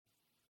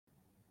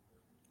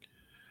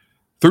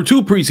Through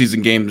two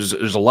preseason games,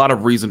 there's a lot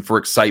of reason for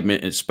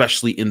excitement,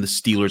 especially in the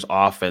Steelers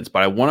offense.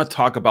 But I want to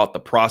talk about the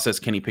process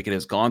Kenny Pickett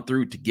has gone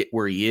through to get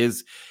where he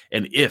is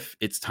and if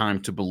it's time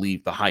to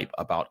believe the hype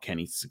about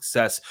Kenny's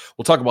success.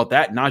 We'll talk about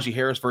that. Najee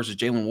Harris versus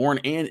Jaylen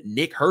Warren and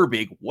Nick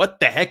Herbig. What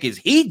the heck is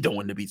he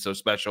doing to be so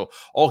special?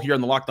 All here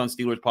on the Locked On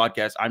Steelers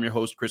podcast. I'm your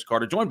host, Chris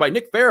Carter, joined by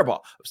Nick Farabaugh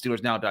of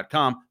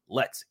SteelersNow.com.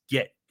 Let's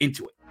get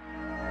into it.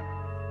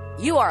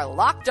 You are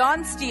Locked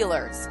On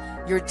Steelers,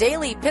 your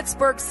daily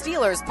Pittsburgh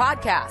Steelers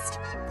podcast,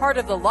 part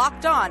of the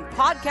Locked On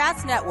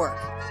Podcast Network,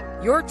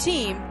 your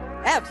team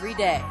every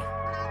day.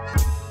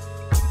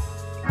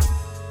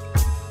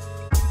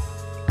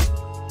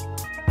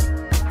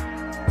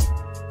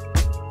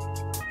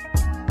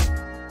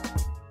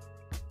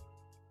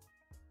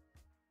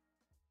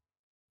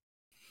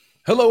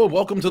 Hello and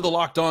welcome to the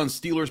Locked On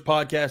Steelers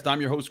podcast. I'm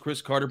your host,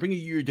 Chris Carter, bringing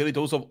you your daily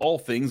dose of all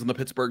things in the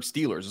Pittsburgh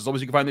Steelers. As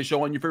always, you can find this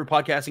show on your favorite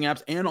podcasting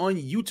apps and on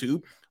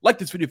YouTube. Like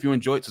this video if you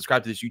enjoy it.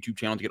 Subscribe to this YouTube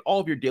channel to get all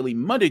of your daily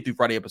Monday through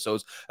Friday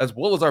episodes, as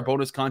well as our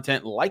bonus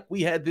content like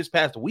we had this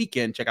past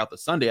weekend. Check out the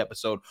Sunday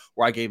episode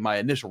where I gave my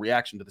initial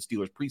reaction to the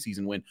Steelers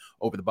preseason win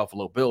over the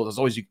Buffalo Bills. As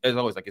always,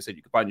 like I said,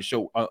 you can find the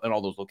show on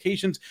all those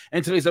locations.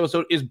 And today's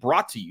episode is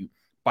brought to you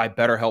by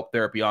BetterHelp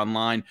Therapy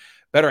Online.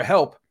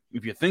 BetterHelp.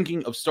 If you're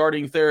thinking of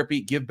starting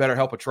therapy, give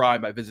BetterHelp a try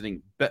by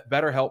visiting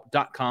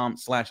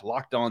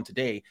betterhelp.com/lockedon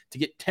today to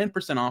get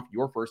 10% off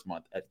your first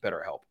month at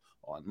BetterHelp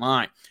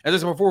Online. As I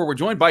said before, we're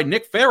joined by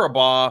Nick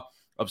Farabaugh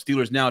of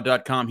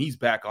SteelersNow.com. He's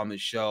back on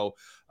this show.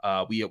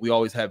 We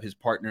always have his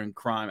partner in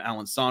crime,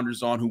 Alan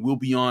Saunders, on, who will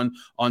be on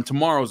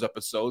tomorrow's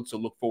episode, so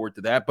look forward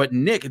to that. But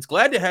Nick, it's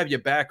glad to have you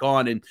back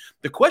on. And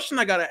the question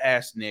I got to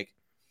ask Nick,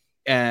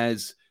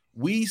 as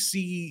we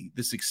see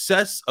the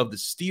success of the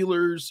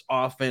Steelers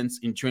offense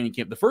in training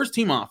camp. The first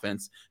team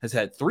offense has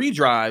had 3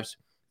 drives,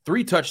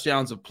 3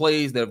 touchdowns of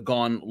plays that have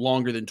gone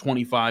longer than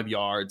 25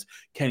 yards.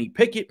 Kenny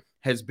Pickett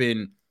has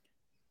been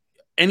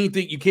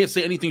anything, you can't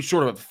say anything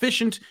short of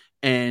efficient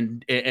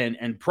and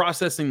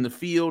processing the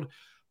field.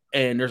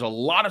 And there's a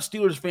lot of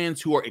Steelers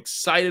fans who are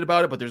excited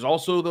about it, but there's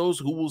also those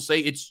who will say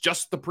it's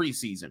just the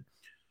preseason.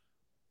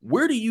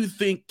 Where do you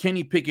think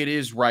Kenny Pickett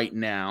is right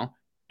now?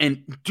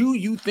 And do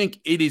you think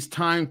it is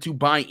time to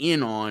buy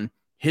in on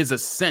his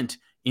ascent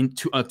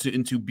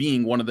into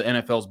being one of the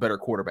NFL's better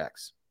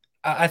quarterbacks?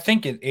 I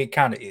think it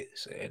kind of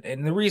is.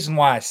 And the reason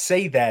why I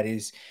say that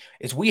is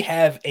we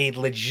have a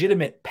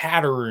legitimate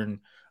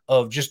pattern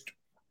of just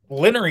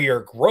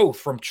linear growth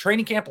from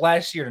training camp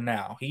last year to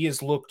now. He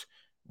has looked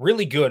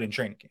really good in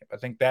training camp. I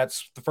think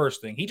that's the first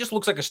thing. He just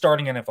looks like a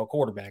starting NFL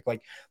quarterback,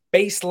 like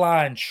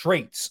baseline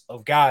traits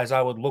of guys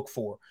I would look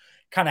for.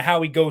 Kind of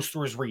how he goes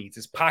through his reads,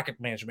 his pocket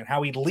management,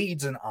 how he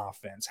leads an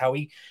offense, how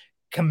he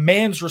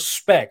commands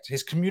respect,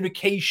 his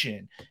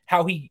communication,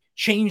 how he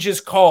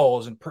changes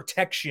calls and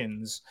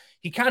protections.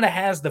 He kind of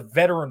has the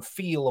veteran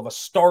feel of a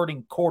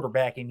starting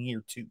quarterback in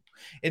year 2.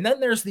 And then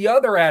there's the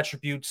other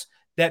attributes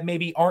that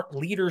maybe aren't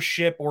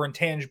leadership or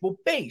intangible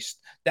based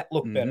that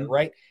look better,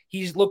 right?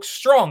 He looks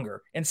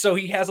stronger. And so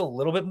he has a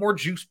little bit more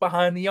juice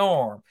behind the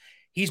arm.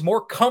 He's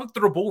more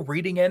comfortable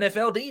reading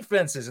NFL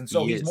defenses, and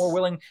so he's more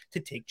willing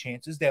to take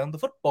chances down the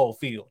football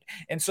field.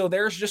 And so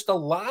there's just a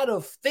lot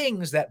of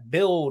things that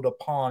build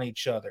upon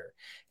each other,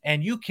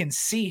 and you can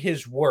see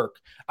his work.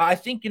 I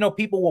think,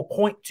 people will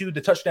point to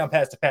the touchdown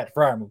pass to Pat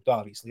Freiermuth,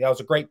 obviously. That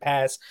was a great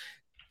pass.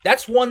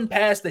 That's one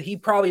pass that he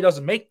probably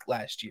doesn't make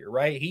last year,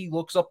 right? He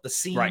looks up the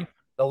seam. Right.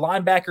 The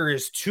linebacker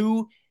is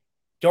too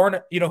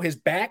his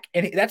back,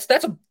 and that's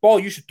a ball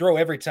you should throw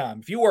every time.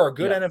 If you are a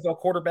good NFL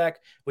quarterback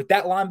with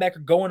that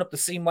linebacker going up the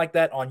seam like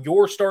that on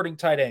your starting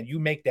tight end, you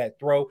make that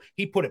throw.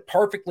 He put it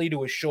perfectly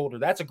to his shoulder.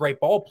 That's a great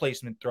ball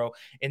placement throw,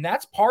 and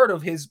that's part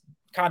of his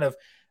kind of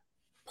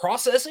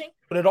processing,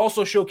 but it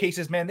also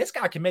showcases, man, this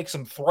guy can make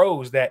some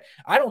throws that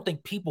I don't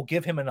think people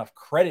give him enough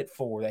credit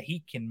for that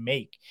he can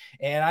make,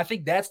 and I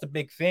think that's the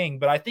big thing.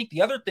 But I think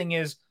the other thing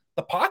is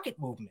the pocket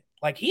movement.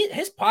 Like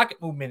his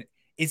pocket movement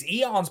is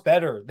eons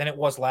better than it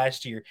was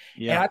last year.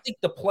 Yeah. And I think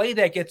the play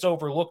that gets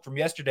overlooked from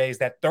yesterday is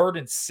that 3rd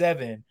and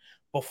 7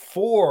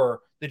 before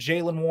the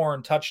Jaylen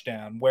Warren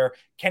touchdown, where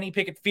Kenny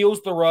Pickett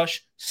feels the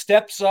rush,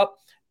 steps up,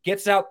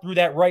 gets out through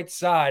that right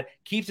side,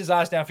 keeps his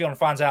eyes downfield, and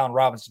finds Allen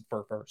Robinson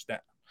for a first down.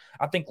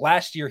 I think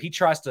last year he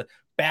tries to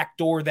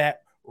backdoor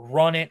that,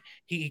 run it.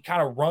 He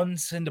kind of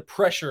runs into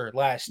pressure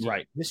last year.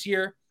 Right. This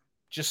year,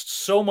 just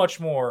so much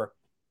more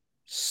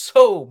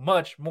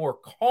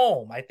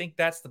calm. I think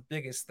that's the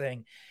biggest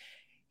thing.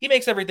 He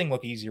makes everything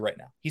look easy right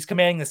now. He's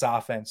commanding this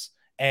offense,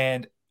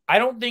 and I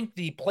don't think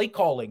the play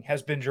calling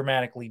has been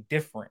dramatically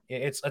different.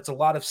 It's a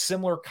lot of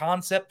similar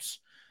concepts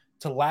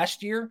to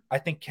last year. I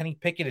think Kenny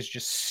Pickett is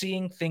just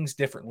seeing things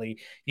differently.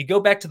 You go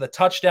back to the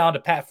touchdown to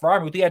Pat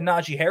Freiermuth. He had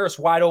Najee Harris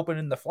wide open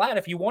in the flat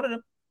if you wanted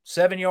him.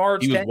 7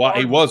 yards. He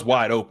was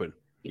wide open.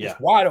 He was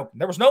wide open.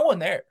 There was no one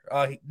there.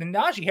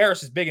 Najee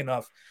Harris is big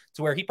enough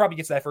to where he probably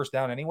gets that first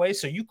down anyway,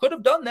 so you could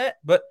have done that,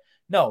 but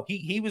no,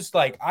 he was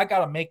like, I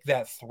got to make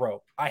that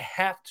throw. I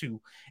have to.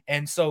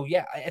 And so,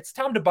 yeah, it's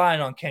time to buy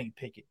in on Kenny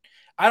Pickett.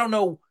 I don't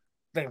know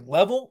the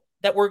level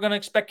that we're going to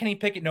expect Kenny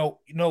Pickett? No,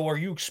 are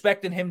you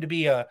expecting him to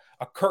be a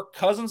Kirk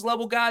Cousins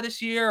level guy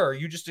this year? Or are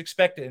you just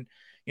expecting,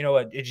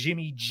 a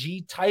Jimmy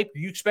G type? Are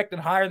you expecting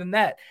higher than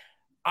that?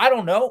 I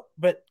don't know,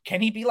 but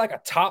can he be like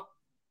a top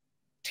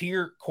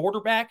tier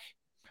quarterback?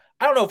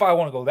 I don't know if I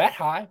want to go that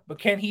high, but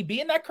can he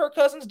be in that Kirk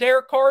Cousins,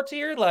 Derek Carr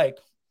tier? Like,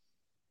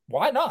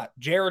 why not?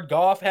 Jared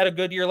Goff had a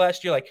good year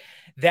last year. Like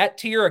that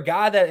tier, a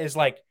guy that is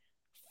like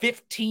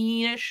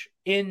 15-ish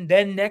in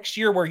then next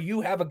year, where you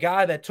have a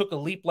guy that took a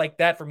leap like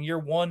that from year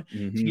 1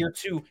 to year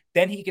 2,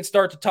 then he can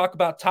start to talk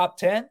about top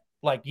 10.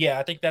 Like, yeah,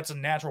 I think that's a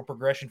natural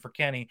progression for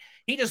Kenny.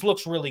 He just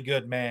looks really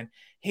good, man.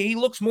 He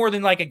looks more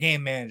than like a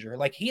game manager.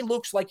 Like he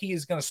looks like he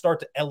is going to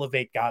start to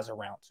elevate guys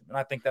around him. And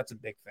I think that's a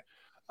big thing.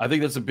 I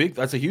think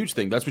that's a huge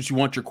thing. That's what you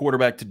want your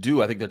quarterback to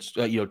do. I think that's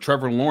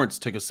Trevor Lawrence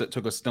took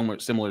a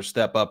similar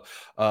step up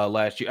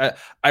last year.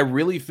 I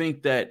really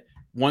think that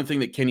one thing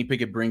that Kenny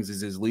Pickett brings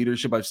is his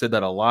leadership. I've said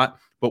that a lot,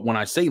 but when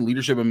I say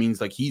leadership, it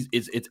means like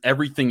it's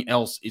everything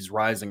else is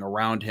rising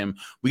around him.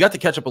 We got to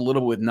catch up a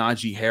little bit with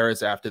Najee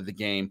Harris after the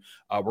game.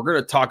 We're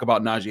going to talk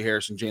about Najee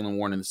Harris and Jaylen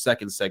Warren in the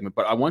second segment,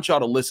 but I want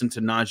y'all to listen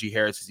to Najee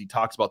Harris as he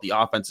talks about the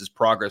offense's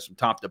progress from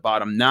top to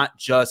bottom, not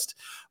just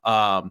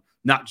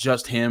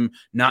him,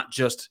 not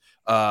just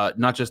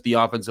the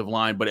offensive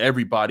line, but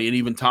everybody. And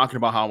even talking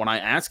about how when I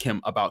ask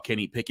him about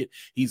Kenny Pickett,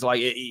 he's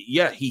like,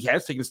 yeah, he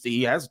has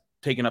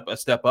taken up a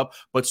step up,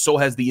 but so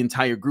has the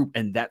entire group.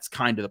 And that's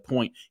kind of the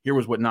point. Here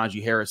was what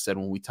Najee Harris said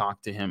when we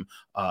talked to him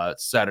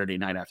Saturday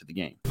night after the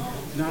game.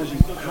 Najee,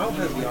 how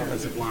has the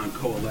offensive line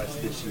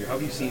coalesced this year? How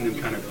have you seen them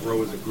kind of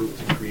grow as a group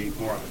to create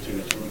more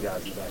opportunities for you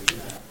guys in back?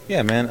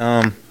 Yeah,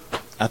 man.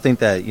 I think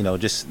that,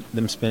 just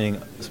them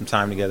spending some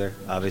time together,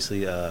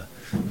 obviously,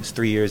 it's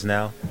 3 years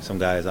now. Some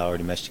guys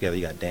already meshed together.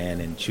 You got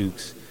Dan and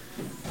Chooks.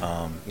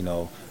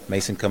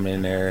 Mason coming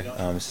in there.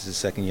 This is his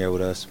second year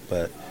with us,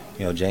 but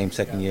James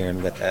second year, and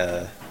we got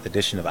the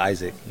addition of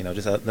Isaac.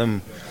 Just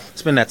them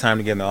spend that time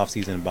together in the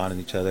offseason and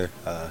bonding each other.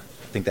 I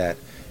think that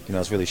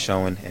it's really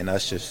showing, and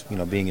us just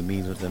being in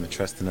meetings with them and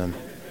trusting them.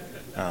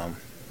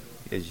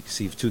 As you can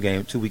see,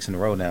 2 weeks in a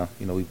row now,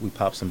 we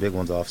popped some big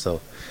ones off.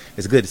 So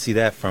it's good to see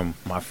that from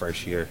my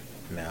first year.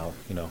 Now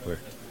we're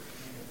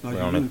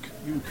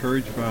you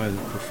encouraged by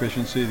the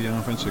proficiency of the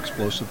offense,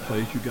 explosive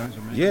plays you guys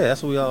are making? Yeah,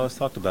 that's what we always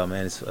talked about,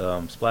 man. It's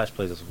splash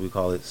plays, that's what we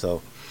call it.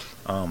 So,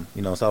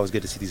 it's always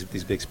good to see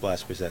these big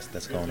splash plays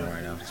that's going on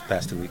right now these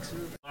past 2 weeks.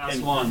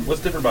 Last one,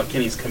 what's different about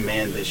Kenny's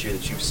command this year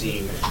that you've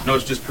seen? I know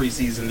it's just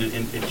preseason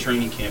and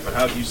training camp, but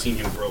how have you seen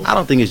him grow? I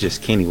don't think it's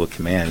just Kenny with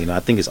command. I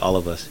think it's all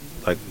of us.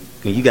 Like,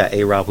 you got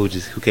A-Rob, who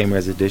came here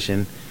as an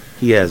addition.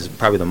 He has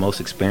probably the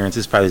most experience.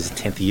 This is probably his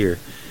 10th year.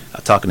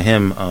 Talking to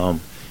him,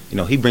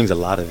 he brings a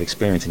lot of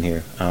experience in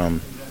here.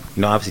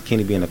 Obviously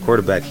Kenny being a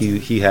quarterback,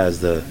 he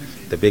has the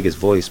biggest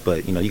voice,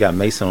 but you got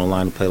Mason on the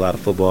line who play a lot of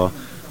football.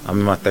 I'm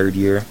in my third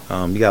year.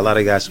 You got a lot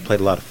of guys who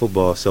played a lot of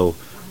football, so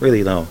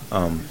really,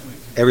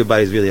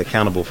 everybody's really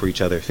accountable for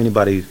each other. If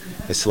anybody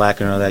is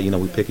slacking or all that,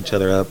 we pick each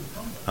other up.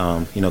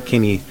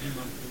 Kenny,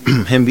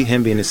 him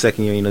being his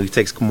second year, he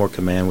takes more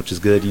command, which is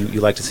good. You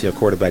like to see a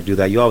quarterback do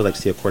that. You always like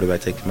to see a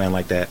quarterback take command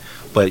like that,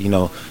 but he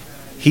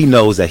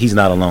knows that he's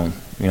not alone.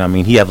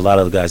 He have a lot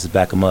of other guys to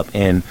back him up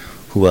and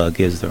who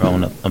gives their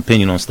own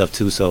opinion on stuff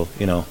too. So,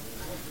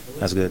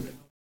 that's good.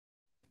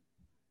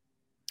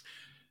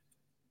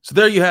 So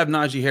there you have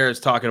Najee Harris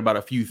talking about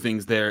a few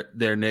things there,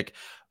 Nick.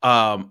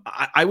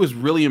 I was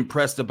really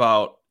impressed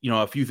about,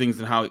 a few things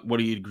and what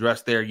he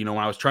addressed there. When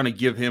I was trying to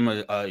give him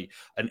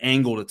an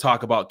angle to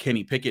talk about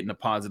Kenny Pickett in a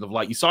positive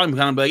light, you saw him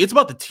kind of be like, it's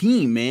about the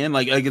team, man.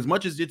 Like as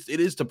much as it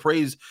is to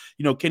praise,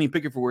 Kenny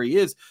Pickett for where he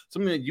is,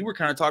 something that you were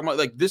kind of talking about,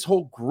 like this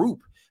whole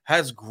group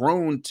has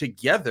grown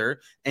together.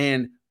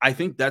 And I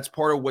think that's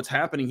part of what's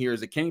happening here is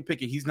that Kenny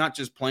Pickett, he's not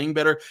just playing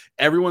better.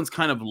 Everyone's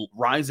kind of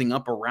rising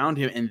up around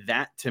him. And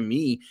that to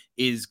me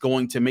is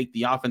going to make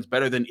the offense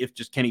better than if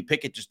just Kenny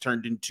Pickett just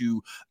turned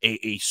into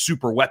a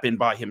super weapon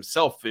by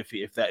himself.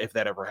 If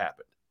that ever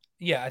happened.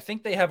 Yeah, I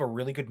think they have a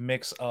really good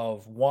mix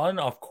of one,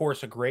 of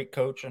course, a great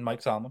coach in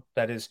Mike Tomlin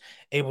that is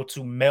able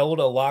to meld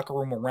a locker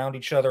room around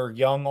each other,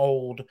 young,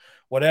 old,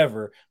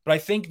 whatever. But I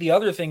think the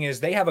other thing is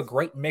they have a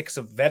great mix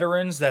of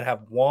veterans that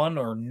have won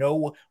or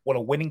know what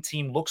a winning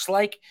team looks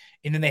like.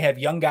 And then they have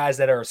young guys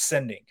that are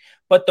ascending.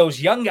 But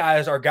those young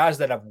guys are guys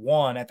that have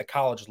won at the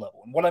college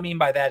level. And what I mean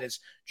by that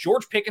is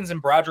George Pickens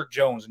and Broderick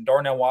Jones and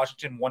Darnell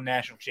Washington won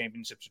national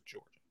championships at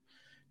Georgia.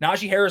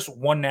 Najee Harris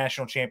won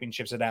national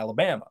championships at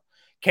Alabama.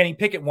 Kenny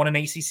Pickett won an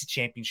ACC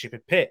championship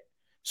at Pitt.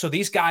 So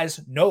these guys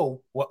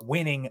know what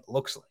winning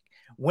looks like.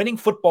 Winning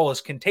football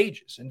is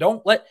contagious, and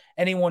don't let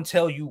anyone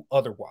tell you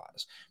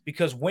otherwise,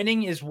 because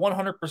winning is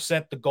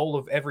 100% the goal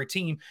of every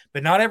team,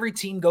 but not every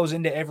team goes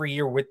into every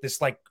year with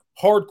this like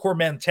hardcore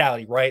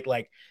mentality, right?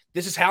 Like,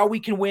 this is how we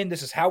can win.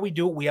 This is how we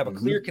do it. We have a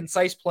clear,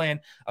 concise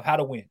plan of how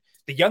to win.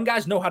 The young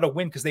guys know how to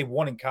win because they've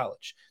won in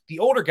college. The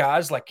older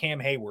guys like Cam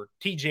Hayward,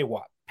 TJ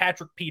Watt,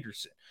 Patrick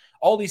Peterson,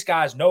 all these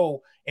guys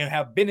know and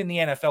have been in the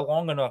NFL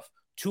long enough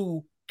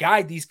to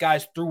guide these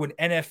guys through an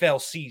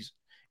NFL season.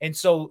 And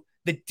so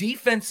the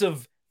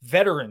defensive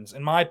veterans,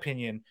 in my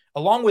opinion,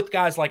 along with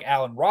guys like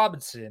Allen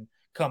Robinson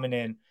coming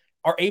in,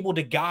 are able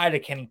to guide a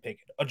Kenny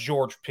Pickett, a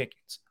George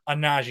Pickens, a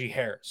Najee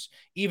Harris,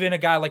 even a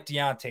guy like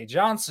Deontay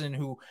Johnson,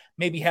 who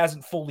maybe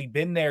hasn't fully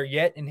been there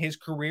yet in his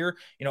career,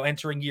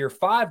 entering year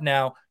 5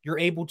 now. You're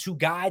able to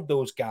guide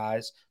those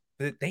guys.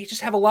 They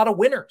just have a lot of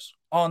winners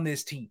on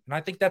this team. And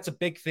I think that's a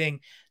big thing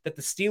that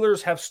the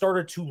Steelers have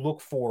started to look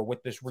for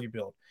with this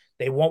rebuild.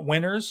 They want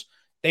winners.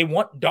 They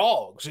want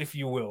dogs, if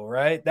you will,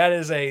 right? That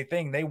is a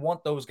thing. They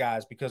want those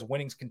guys because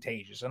winning's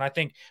contagious. And I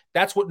think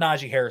that's what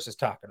Najee Harris is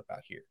talking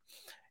about here.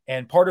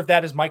 And part of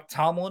that is Mike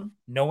Tomlin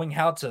knowing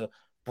how to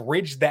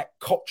bridge that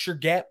culture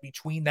gap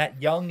between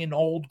that young and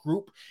old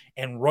group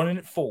and running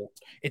it forward.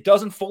 It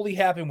doesn't fully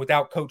happen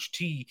without Coach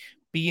T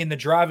being the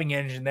driving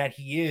engine that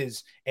he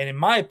is. And in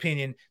my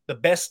opinion, the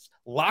best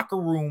locker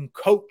room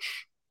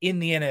coach in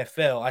the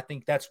NFL. I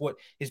think that's what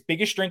his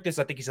biggest strength is.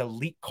 I think he's an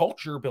elite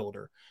culture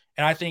builder.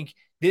 And I think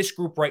this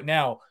group right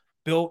now,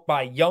 built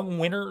by young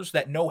winners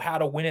that know how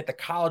to win at the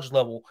college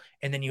level.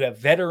 And then you have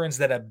veterans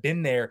that have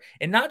been there,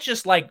 and not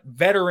just like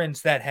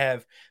veterans that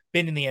have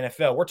been in the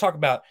NFL. We're talking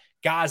about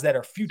guys that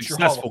are future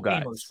Hall of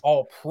Famers,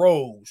 all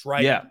pros,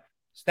 right? Yeah.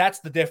 So that's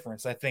the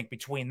difference, I think,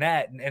 between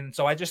that. And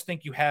so I just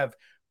think you have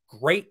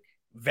great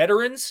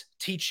veterans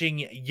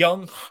teaching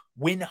young,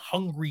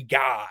 win-hungry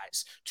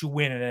guys to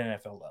win at an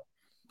NFL level.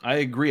 I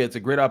agree. It's a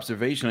great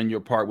observation on your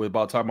part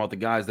about talking about the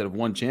guys that have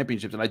won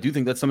championships. And I do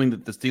think that's something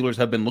that the Steelers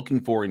have been looking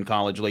for in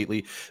college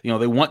lately.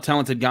 They want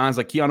talented guys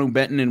like Keanu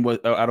Benton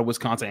out of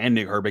Wisconsin and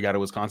Nick Herbig out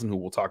of Wisconsin, who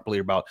we'll talk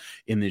later about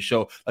in this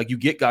show. Like, you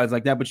get guys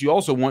like that, but you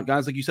also want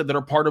guys, like you said, that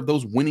are part of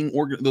those winning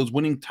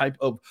type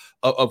of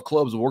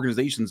clubs, of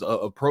organizations,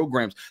 of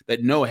programs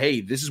that know,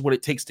 hey, this is what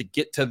it takes to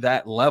get to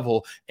that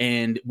level.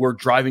 And we're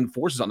driving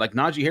forces on. Like,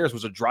 Najee Harris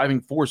was a driving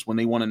force when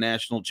they won a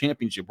national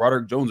championship.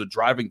 Broderick Jones, a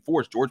driving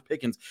force. George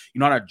Pickens,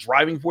 not a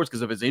driving force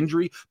because of his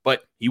injury,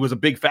 but he was a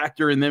big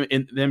factor in them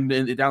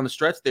down the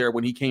stretch there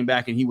when he came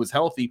back and he was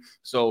healthy.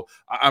 So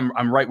I'm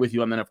right with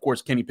you. And then, of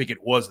course, Kenny Pickett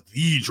was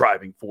the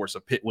driving force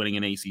of Pitt winning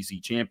an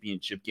ACC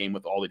championship game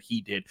with all that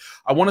he did.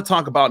 I want to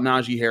talk about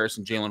Najee Harris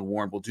and Jaylen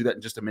Warren. We'll do that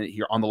in just a minute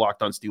here on the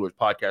Locked On Steelers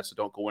podcast, so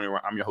don't go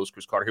anywhere. I'm your host,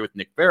 Chris Carter, here with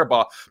Nick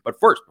Farabaugh. But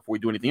first, before we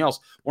do anything else,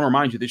 I want to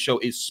remind you this show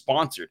is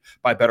sponsored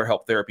by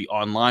BetterHelp Therapy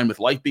Online. With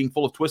life being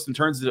full of twists and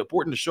turns, it's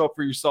important to show up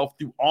for yourself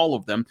through all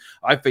of them.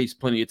 I've faced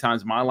plenty of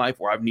times in my life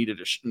where I've needed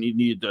to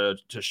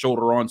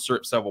shoulder on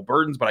several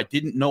burdens, but I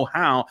didn't know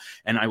how,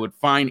 and I would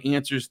find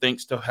answers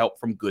thanks to help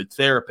from good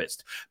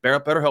therapists.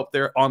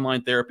 BetterHelp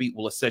Online Therapy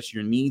will assess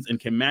your needs and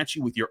can match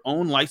you with your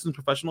own licensed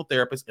professional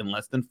therapist in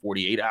less than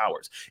 48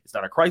 hours. It's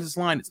not a crisis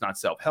line. It's not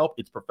self-help.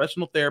 It's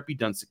professional therapy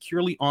done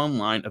securely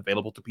online,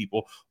 available to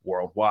people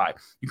worldwide.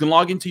 You can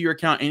log into your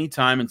account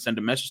anytime and send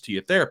a message to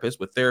your therapist.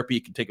 With therapy,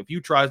 it can take a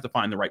few tries to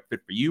find the right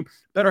fit for you.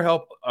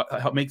 BetterHelp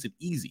makes it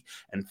easy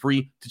and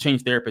free to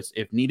change therapists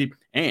if needed,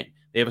 and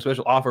they have a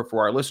special offer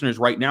for our listeners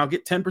right now.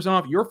 Get 10%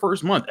 off your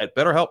first month at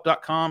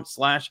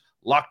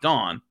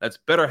BetterHelp.com/LockedOn. That's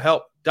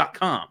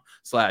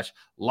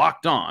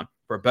BetterHelp.com/LockedOn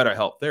for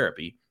BetterHelp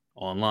Therapy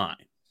Online.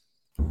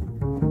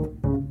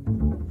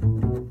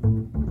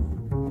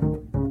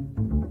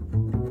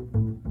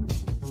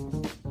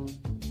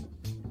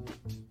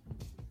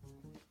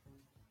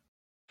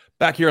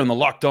 Back here on the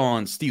Locked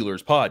On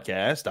Steelers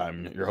podcast,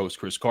 I'm your host,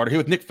 Chris Carter, here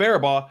with Nick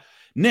Farabaugh.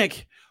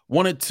 Nick,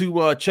 wanted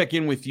to check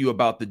in with you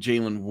about the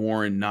Jaylen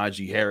Warren,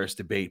 Najee Harris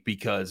debate,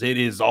 because it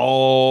is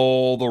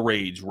all the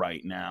rage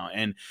right now.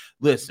 And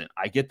listen,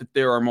 I get that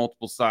there are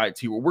multiple sides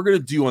here. What we're going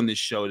to do on this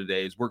show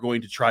today is we're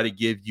going to try to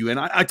give you, and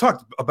I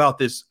talked about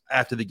this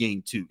after the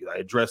game too. I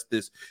addressed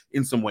this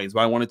in some ways,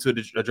 but I wanted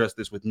to address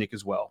this with Nick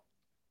as well.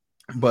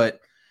 But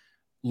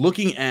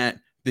looking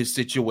at this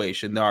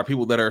situation, there are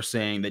people that are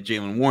saying that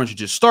Jaylen Warren should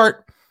just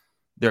start.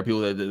 There are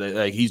people that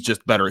like, he's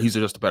just better. He's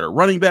just a better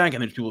running back.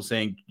 And there's people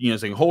saying,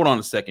 hold on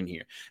a second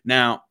here.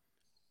 Now,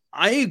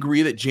 I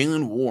agree that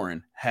Jaylen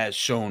Warren has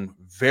shown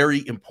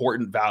very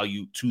important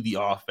value to the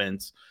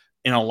offense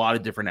in a lot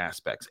of different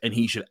aspects, and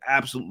he should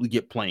absolutely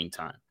get playing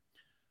time.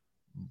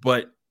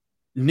 But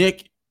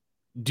Nick,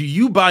 do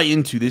you buy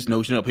into this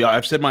notion of,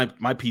 I've said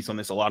my piece on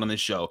this a lot on this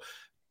show.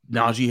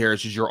 Najee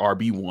Harris is your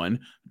RB1.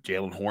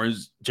 Jaylen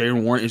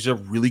Warren is a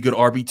really good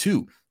RB2.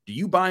 Do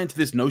you buy into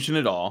this notion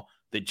at all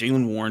that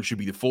Jaylen Warren should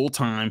be the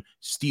full-time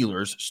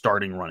Steelers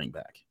starting running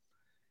back?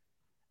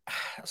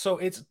 So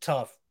it's a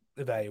tough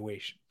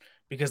evaluation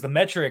because the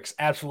metrics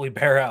absolutely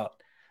bear out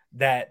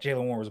that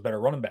Jaylen Warren was a better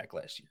running back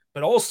last year.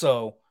 But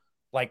also,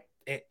 like,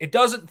 it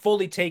doesn't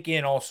fully take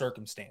in all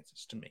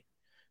circumstances to me,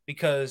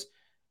 because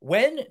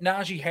when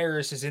Najee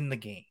Harris is in the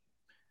game,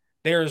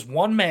 there is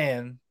one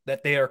man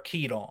that they are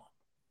keyed on,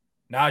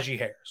 Najee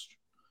Harris.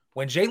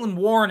 When Jaylen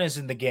Warren is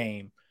in the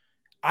game,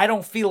 I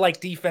don't feel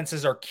like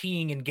defenses are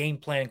keying and game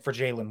planning for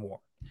Jaylen Warren.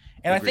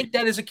 And Agreed. I think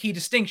that is a key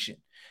distinction,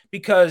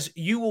 because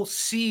you will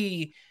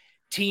see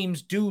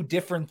teams do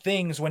different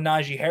things when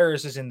Najee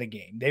Harris is in the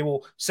game. They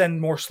will send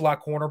more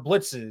slot corner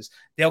blitzes.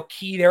 They'll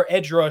key their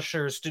edge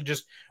rushers to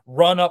just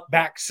run up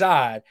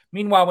backside.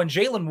 Meanwhile, when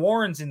Jaylen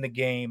Warren's in the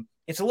game,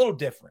 it's a little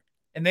different.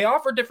 and they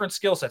offer different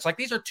skill sets. Like,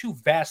 these are two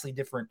vastly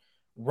different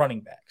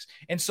running backs.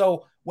 And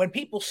so when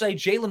people say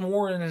Jaylen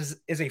Warren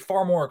is a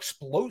far more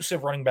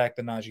explosive running back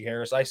than Najee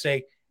Harris, I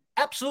say,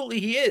 absolutely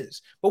he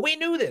is. But we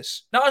knew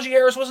this. Najee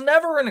Harris was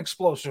never an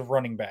explosive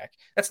running back.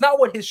 That's not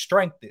what his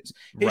strength is.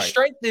 His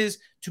strength is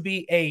to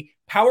be a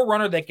power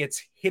runner that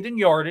gets hidden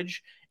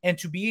yardage and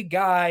to be a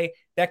guy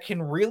that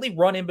can really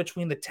run in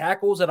between the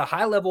tackles at a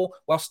high level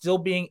while still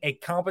being a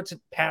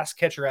competent pass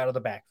catcher out of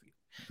the backfield.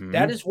 Mm-hmm.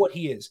 That is what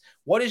he is.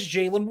 What is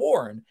Jaylen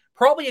Warren?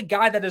 Probably a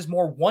guy that is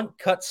more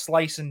one-cut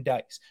slice and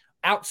dice.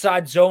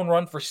 Outside zone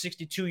run for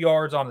 62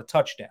 yards on a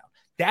touchdown.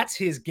 That's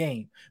his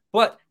game.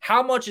 But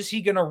how much is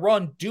he going to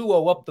run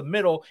duo up the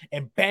middle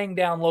and bang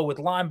down low with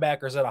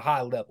linebackers at a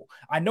high level?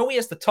 I know he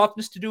has the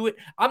toughness to do it.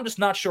 I'm just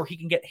not sure he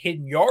can get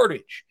hidden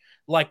yardage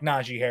like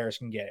Najee Harris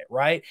can get it,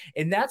 right?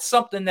 And that's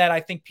something that I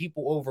think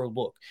people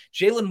overlook.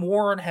 Jaylen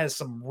Warren has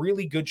some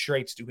really good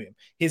traits to him.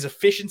 His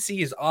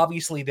efficiency is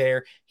obviously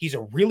there. He's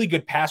a really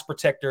good pass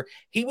protector.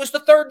 He was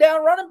the third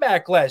down running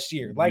back last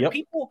year. Like,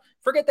 people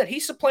forget that he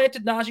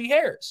supplanted Najee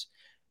Harris.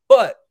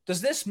 But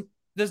does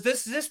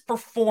this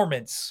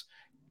performance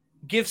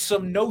give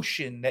some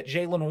notion that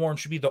Jaylen Warren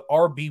should be the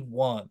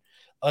RB1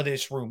 of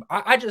this room?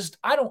 I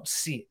don't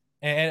see it.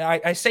 And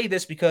I say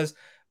this because,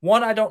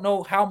 one, I don't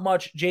know how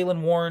much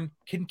Jaylen Warren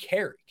can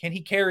carry. Can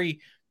he carry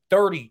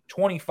 30,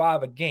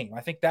 25 a game? I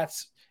think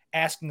that's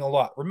asking a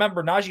lot.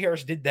 Remember, Najee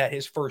Harris did that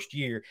his first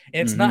year,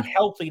 and it's not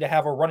healthy to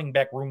have a running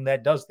back room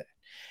that does that.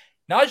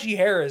 Najee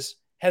Harris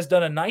has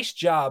done a nice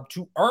job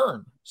to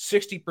earn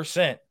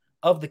 60%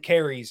 of the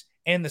carries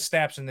and the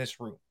snaps in this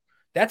room.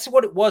 That's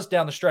what it was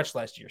down the stretch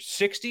last year,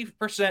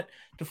 60%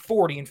 to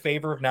 40 in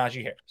favor of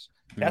Najee Harris.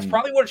 That's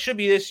probably what it should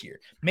be this year,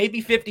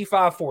 maybe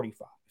 55-45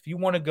 if you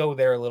want to go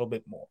there a little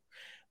bit more.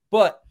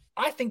 But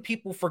I think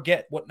people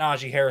forget what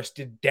Najee Harris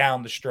did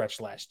down the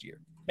stretch last year.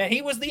 Man,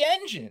 he was the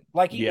engine.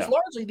 Like, he was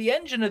largely the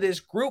engine of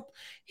this group.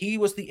 He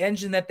was the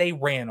engine that they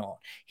ran on.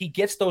 He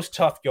gets those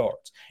tough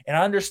yards. And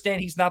I understand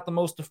he's not the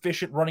most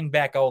efficient running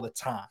back all the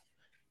time.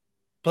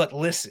 But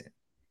listen,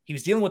 he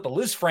was dealing with the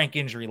Liz Frank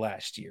injury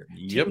last year.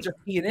 Teams are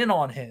keying in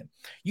on him.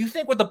 You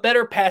think with a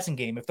better passing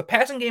game, if the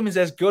passing game is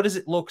as good as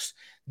it looks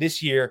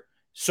this year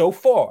so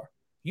far,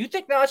 you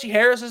think Najee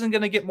Harris isn't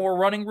going to get more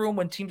running room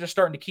when teams are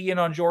starting to key in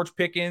on George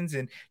Pickens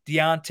and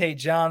Deontay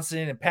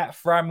Johnson and Pat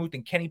Freiermuth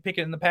and Kenny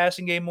Pickett in the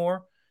passing game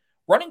more?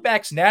 Running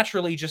backs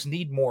naturally just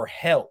need more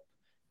help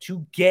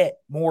to get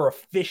more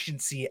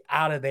efficiency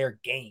out of their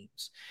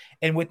games.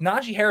 And with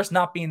Najee Harris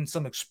not being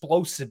some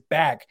explosive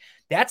back,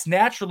 that's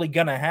naturally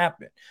going to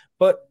happen.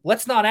 But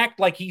let's not act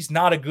like he's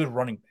not a good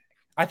running back.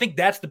 I think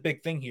that's the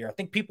big thing here. I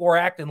think people are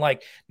acting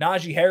like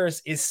Najee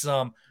Harris is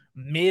some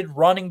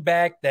mid-running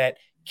back that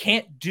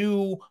can't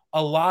do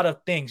a lot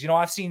of things. You know,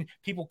 I've seen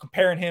people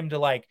comparing him to,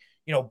 like,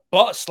 you know,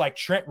 busts like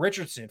Trent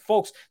Richardson.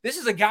 Folks, this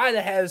is a guy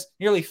that has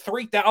nearly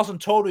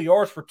 3,000 total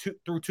yards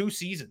through 2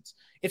 seasons.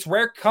 It's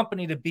rare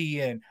company to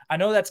be in. I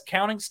know that's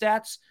counting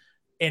stats,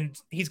 and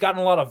he's gotten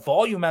a lot of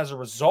volume as a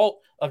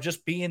result of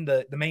just being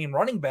the main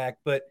running back,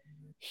 but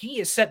he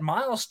has set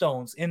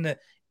milestones that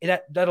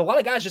a lot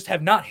of guys just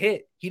have not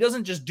hit. He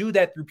doesn't just do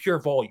that through pure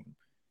volume.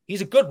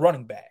 He's a good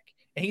running back.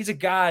 And he's a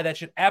guy that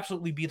should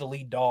absolutely be the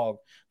lead dog,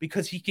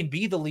 because he can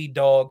be the lead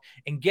dog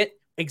and get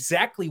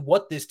exactly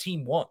what this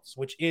team wants,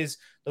 which is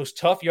those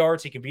tough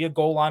yards. He can be a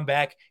goal line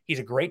back. He's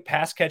a great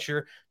pass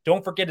catcher.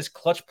 Don't forget his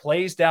clutch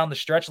plays down the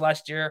stretch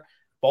last year.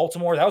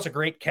 Baltimore, that was a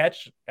great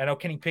catch. I know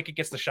Kenny Pickett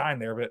gets the shine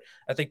there, but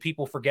I think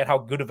people forget how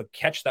good of a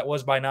catch that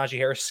was by Najee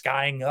Harris,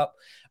 skying up.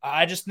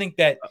 I just think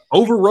that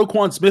over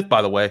Roquan Smith,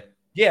 by the way.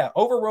 Yeah,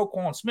 over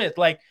Roquan Smith.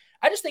 Like,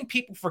 I just think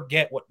people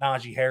forget what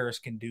Najee Harris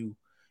can do.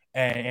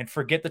 And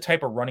forget the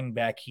type of running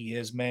back he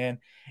is, man.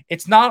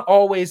 It's not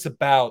always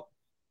about,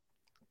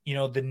 you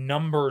know, the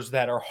numbers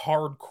that are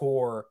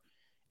hardcore.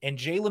 And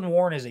Jaylen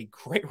Warren is a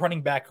great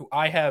running back who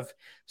I have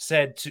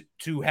said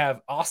to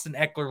have Austin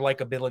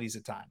Eckler-like abilities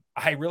at times.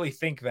 I really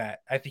think that.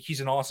 I think he's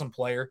an awesome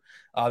player.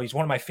 He's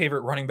one of my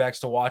favorite running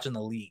backs to watch in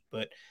the league.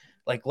 But,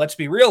 like, let's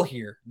be real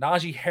here.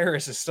 Najee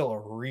Harris is still a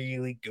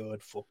really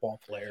good football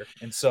player.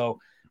 And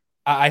so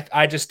I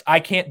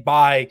can't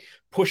buy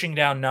pushing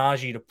down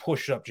Najee to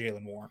push up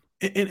Jaylen Warren.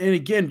 And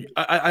again,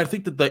 I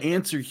think that the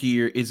answer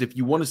here is, if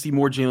you want to see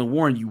more Jaylen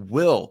Warren, you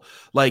will.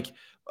 Like,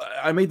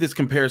 I made this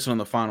comparison on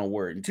the Final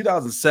Word. In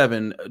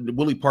 2007,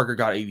 Willie Parker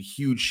got a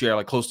huge share,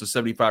 like close to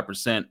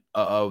 75%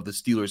 of the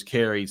Steelers'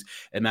 carries.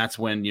 And that's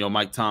when, you know,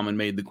 Mike Tomlin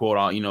made the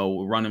quote, you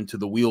know, run him till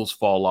the wheels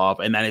fall off.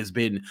 And that has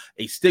been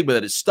a stigma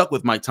that has stuck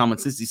with Mike Tomlin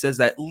since he says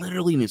that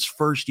literally in his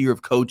first year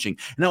of coaching.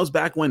 And that was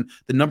back when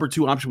the number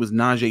 2 option was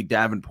Najee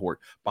Davenport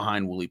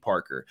behind Willie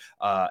Parker.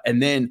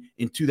 And then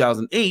in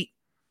 2008,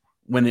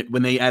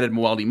 when they added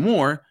Mwelde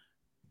Moore,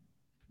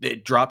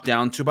 it dropped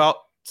down to about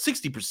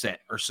 60%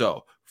 or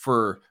so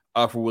for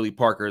Willie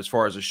Parker as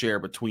far as a share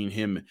between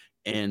him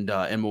and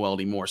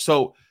Mwelde Moore.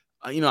 So,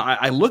 you know,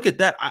 I look at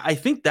that. I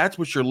think that's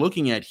what you're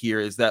looking at here,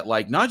 is that,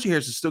 like, Najee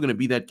Harris is still going to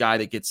be that guy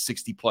that gets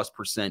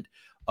 60+%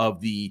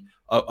 of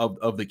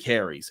the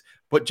carries.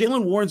 but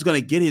Jaylen Warren's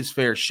going to get his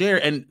fair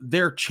share, and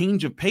their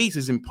change of pace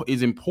is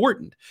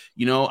important.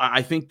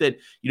 I think that,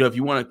 if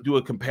you want to do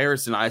a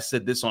comparison, I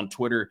said this on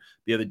Twitter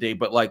the other day,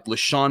 but like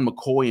LaShawn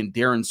McCoy and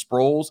Darren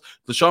Sproles.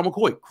 LaShawn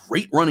McCoy,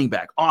 great running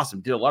back, awesome,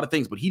 did a lot of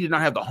things, but he did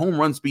not have the home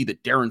run speed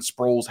that Darren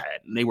Sproles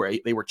had. And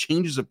they were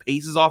changes of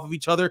paces off of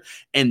each other,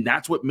 and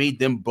that's what made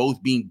them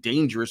both being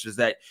dangerous, is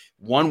that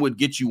one would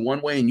get you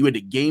one way and you had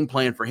to game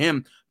plan for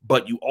him,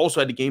 but you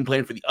also had to game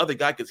plan for the other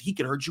guy because he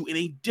could hurt you in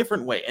a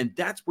different way. And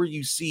that's where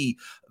you see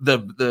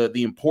the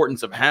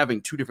importance of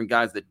having two different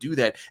guys that do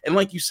that. And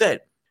like you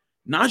said,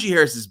 Najee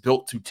Harris is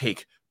built to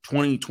take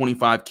 20,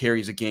 25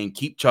 carries a game,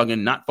 keep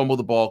chugging, not fumble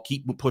the ball,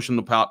 keep pushing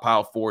the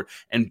pile forward,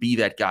 and be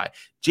that guy.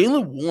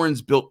 Jaylen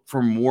Warren's built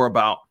for more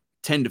about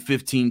 10 to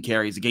 15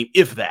 carries a game,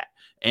 if that.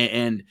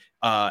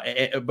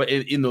 But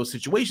in those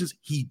situations,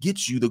 he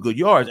gets you the good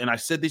yards. And I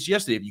said this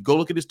yesterday. If you go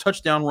look at his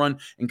touchdown run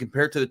and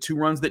compare it to the 2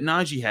 runs that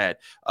Najee had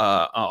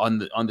on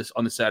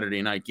the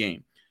Saturday night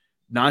game,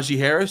 Najee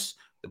Harris,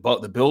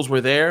 the Bills were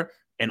there.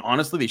 And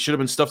honestly, they should have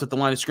been stuffed at the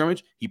line of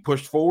scrimmage. He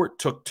pushed forward,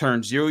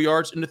 turned 0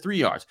 yards into 3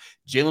 yards.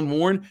 Jaylen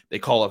Warren, they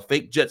call a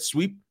fake jet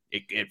sweep.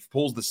 It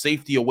pulls the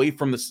safety away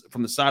from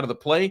the side of the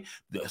play.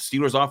 The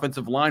Steelers'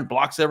 offensive line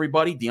blocks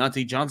everybody.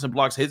 Deontay Johnson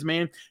blocks his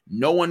man.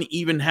 No one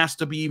even has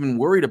to be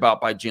worried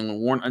about by Jaylen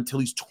Warren until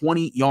he's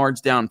 20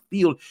 yards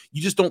downfield.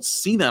 You just don't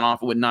see that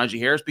often with Najee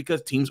Harris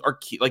because teams are,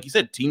 like you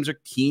said, teams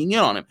are keying in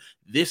on him.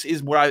 This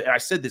is what I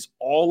said this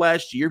all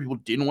last year. People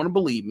didn't want to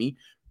believe me.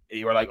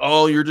 They were like,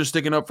 oh, you're just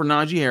sticking up for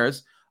Najee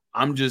Harris.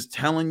 I'm just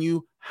telling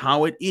you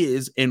how it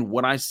is and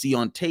what I see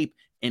on tape.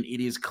 And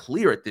it is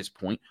clear at this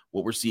point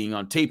what we're seeing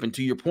on tape. And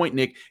to your point,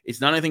 Nick, it's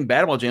not anything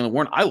bad about Jaylen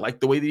Warren. I like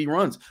the way that he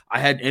runs. I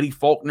had Eddie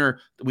Faulkner.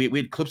 We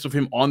had clips of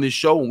him on this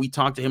show, and we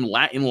talked to him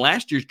in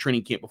last year's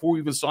training camp before we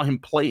even saw him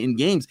play in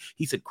games.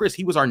 He said, Chris,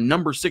 he was our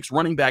number 6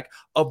 running back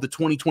of the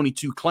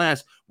 2022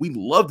 class. We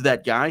loved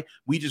that guy.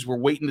 We just were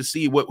waiting to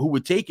see who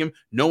would take him.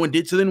 No one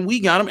did. So then we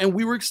got him, and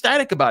we were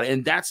ecstatic about it.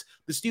 And that's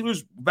the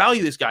Steelers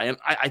value this guy. And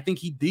I think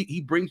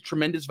he brings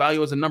tremendous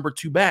value as a number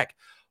 2 back,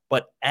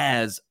 but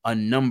as a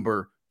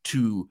number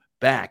 2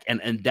 back.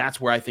 And that's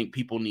where I think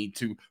people need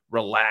to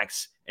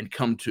relax and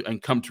come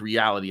to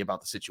reality about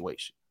the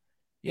situation.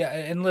 Yeah.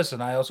 And listen,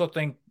 I also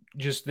think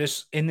just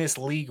in this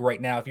league right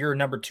now, if you're a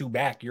number 2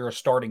 back, you're a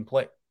starting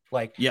player.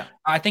 Like, yeah,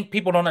 I think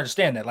people don't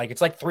understand that. Like,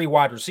 it's like 3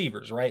 wide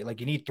receivers, right? Like,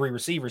 you need 3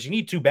 receivers. You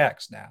need 2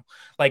 backs now.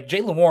 Like,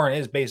 Jaylen Warren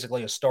is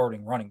basically a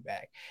starting running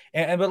back.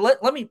 But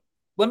let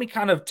me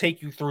kind of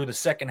take you through the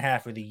second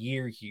half of the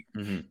year here.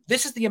 Mm-hmm.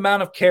 This is the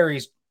amount of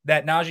carries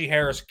that Najee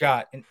Harris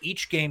got in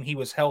each game he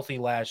was healthy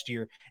last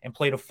year and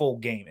played a full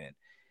game in.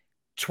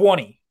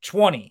 20,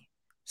 20,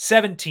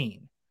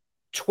 17,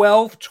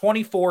 12,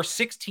 24,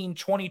 16,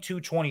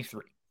 22,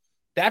 23.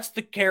 That's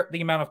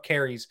the amount of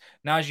carries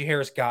Najee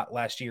Harris got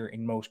last year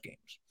in most games.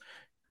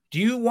 Do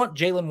you want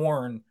Jaylen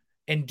Warren,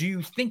 and do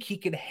you think he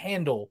can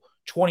handle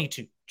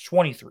 22,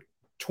 23,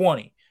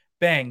 20,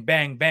 bang,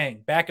 bang,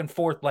 bang, back and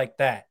forth like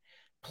that,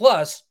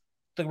 plus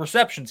the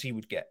receptions he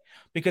would get?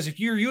 Because if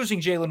you're using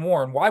Jaylen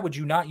Warren, why would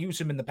you not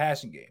use him in the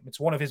passing game? It's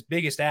one of his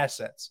biggest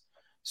assets.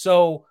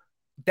 So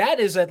that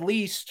is at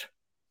least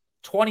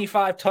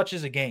 25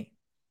 touches a game.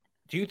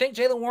 Do you think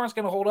Jaylen Warren's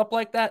going to hold up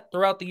like that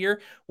throughout the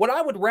year? What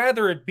I would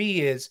rather it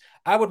be is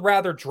I would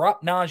rather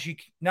drop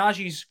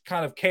Najee's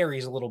kind of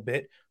carries a little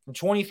bit from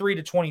 23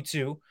 to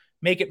 22,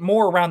 make it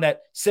more around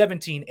that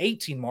 17,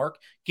 18 mark,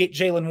 get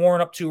Jaylen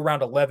Warren up to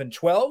around 11,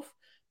 12,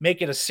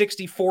 make it a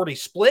 60-40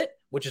 split,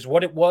 which is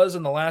what it was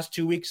in the last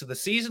 2 weeks of the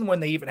season when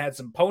they even had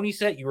some pony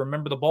set. You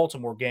remember the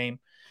Baltimore game.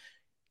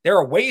 There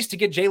are ways to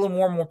get Jaylen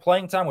Warren more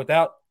playing time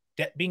without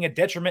being a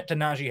detriment to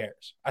Najee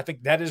Harris. I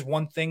think that is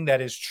one thing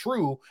that is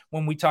true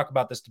when we talk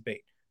about this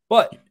debate.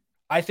 But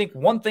I think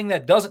one thing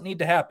that doesn't need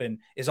to happen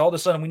is all of a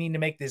sudden we need to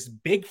make this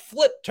big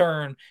flip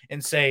turn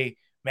and say,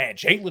 man,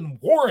 Jaylen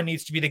Warren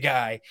needs to be the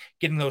guy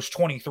getting those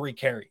 23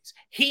 carries.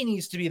 He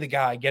needs to be the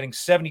guy getting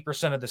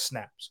 70% of the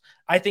snaps.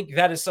 I think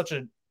that is such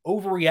an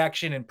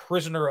overreaction and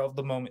prisoner of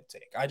the moment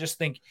take. I just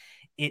think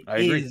it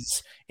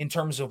is in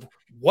terms of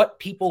what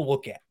people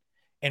look at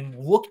and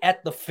look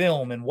at the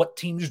film and what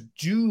teams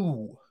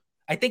do.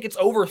 I think it's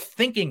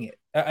overthinking it.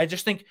 I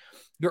just think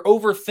you're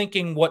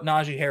overthinking what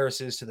Najee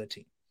Harris is to the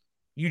team.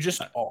 You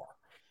just are.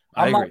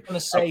 I'm not going to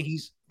say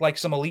he's like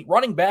some elite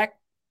running back,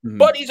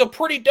 but he's a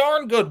pretty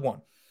darn good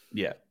one.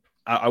 Yeah.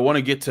 I want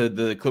to get to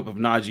the clip of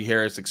Najee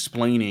Harris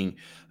explaining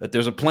that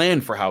there's a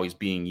plan for how he's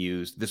being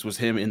used. This was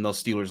him in the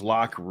Steelers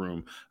locker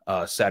room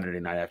Saturday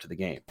night after the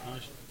game.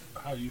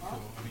 How do you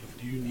feel? I mean,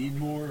 do you need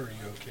more, or are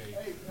you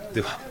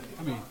okay?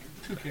 I mean,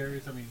 2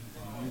 carries. I mean,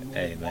 do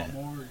you need more? Man.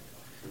 More?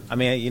 I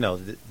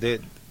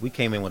mean, we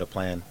came in with a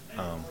plan.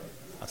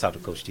 I talked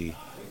to Coach T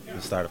at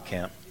the start of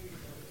camp.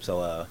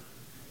 So,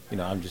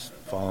 I'm just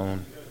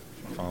following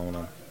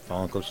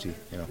Coach T.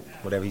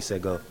 Whatever he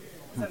said, go.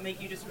 Does that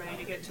make you just ready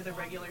to get to the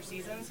regular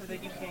season so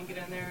that you can get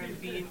in there and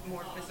be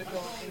more physical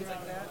and things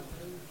like that?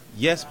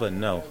 Yes, but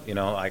no.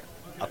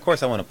 Of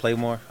course I want to play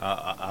more.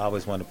 I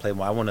always want to play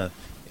more. I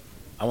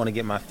want to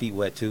get my feet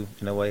wet too,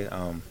 in a way.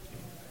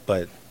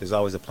 but there's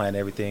always a plan to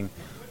everything.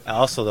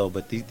 Also, though,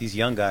 but these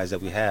young guys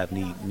that we have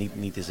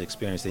need this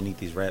experience. They need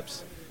these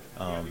reps.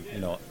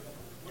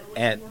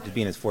 And to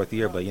be in his 4th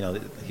year, but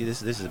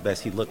this is the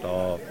best he looked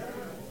all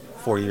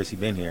 4 years he's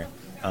been here.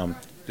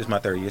 This is my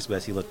 3rd year. It's the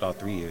best he looked all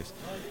 3 years.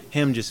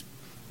 Him just,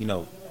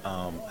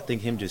 I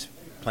think him just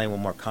playing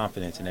with more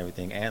confidence and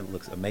everything, and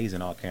looks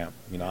amazing all camp.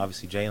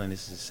 Obviously Jaylen,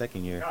 this is his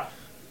 2nd year.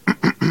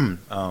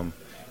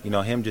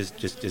 Him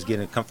just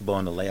getting comfortable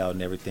in the layout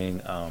and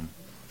everything.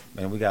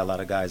 And we got a lot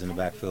of guys in the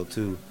backfield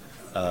too.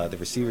 The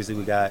receivers that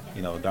we got,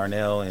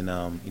 Darnell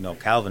and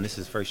Calvin. This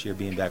is his 1st year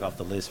being back off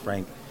the list.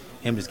 Frank,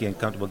 him just getting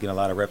comfortable, getting a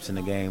lot of reps in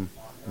the game.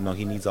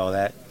 He needs all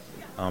that.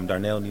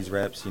 Darnell needs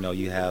reps.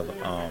 You have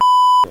I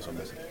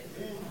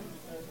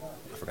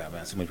forgot,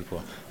 man. So many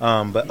people.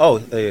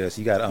 Yes,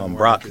 you got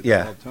Brock.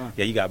 Yeah,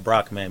 you got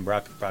Brock, man.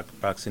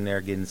 Brock's in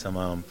there getting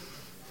some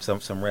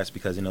rest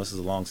because this is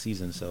a long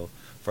season. So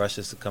for us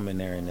just to come in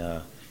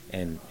there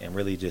and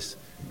really just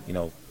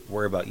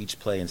worry about each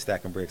play and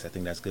stacking bricks, I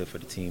think that's good for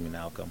the team and the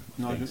outcome.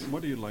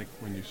 What do you like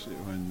when you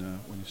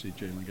see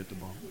Jaylen get the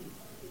ball?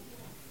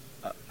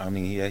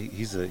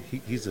 He's a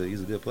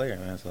good player,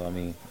 man. So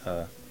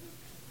I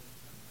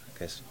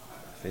guess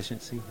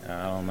efficiency.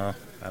 I don't know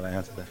how to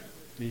answer that.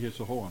 He hits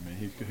a hole.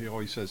 He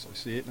always says, "I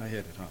see it and I hit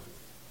it," huh?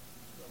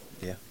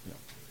 Yeah.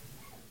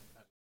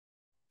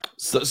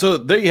 So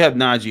there you have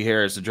Najee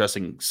Harris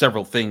addressing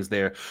several things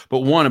there, but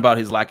one about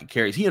his lack of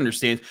carries. He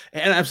understands,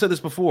 and I've said this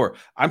before.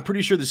 I'm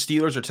pretty sure the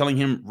Steelers are telling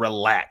him,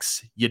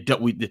 "Relax.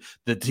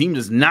 The team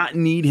does not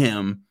need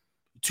him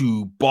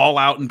to ball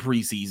out in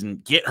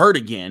preseason, get hurt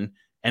again,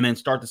 and then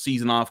start the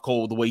season off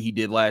cold the way he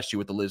did last year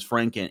with the Liz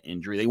Frank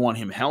injury. They want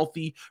him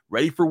healthy,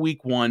 ready for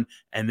week 1,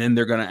 and then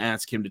they're going to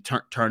ask him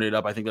to turn it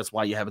up. I think that's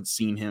why you haven't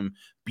seen him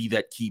be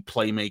that key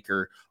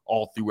playmaker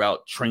all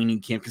throughout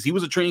training camp, because he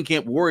was a training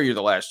camp warrior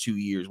the last 2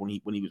 years when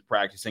he was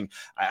practicing.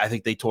 I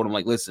think they told him,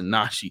 like, listen,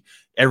 Najee,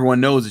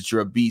 everyone knows that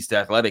you're a beast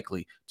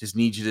athletically. Just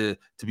need you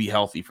to be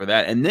healthy for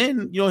that. And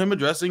then, him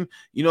addressing,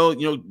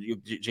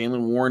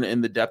 Jaylen Warren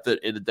and the depth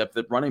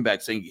at running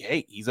back, saying,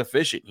 hey, he's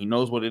efficient. He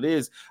knows what it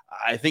is.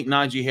 I think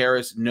Najee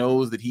Harris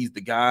knows that he's the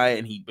guy,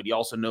 but he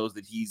also knows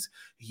that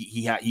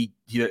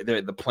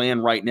the plan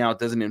right now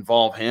doesn't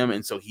involve him.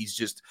 And so he's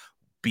just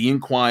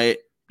being quiet,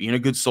 being a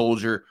good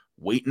soldier,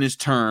 waiting his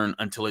turn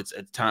until it's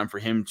time for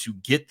him to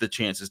get the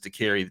chances to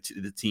carry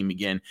the team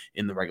again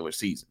in the regular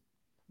season.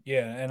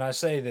 Yeah, and I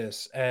say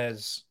this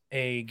as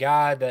a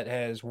guy that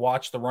has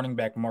watched the running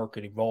back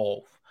market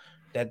evolve,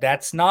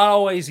 that's not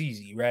always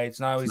easy, right? It's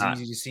not always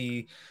easy to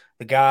see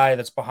the guy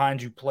that's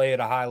behind you play at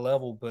a high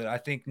level, but I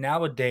think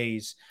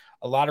nowadays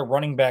a lot of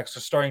running backs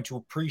are starting to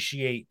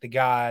appreciate the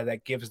guy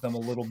that gives them a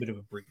little bit of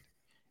a breather.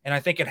 And I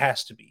think it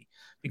has to be,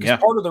 because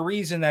part of the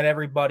reason that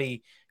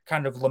everybody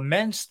kind of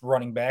laments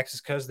running backs is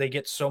because they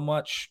get so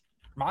much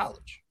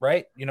mileage,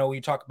 right?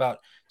 You talk about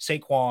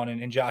Saquon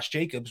and Josh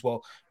Jacobs.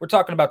 Well, we're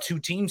talking about 2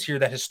 teams here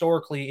that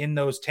historically in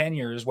those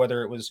tenures,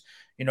 whether it was,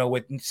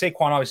 with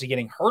Saquon obviously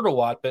getting hurt a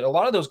lot, but a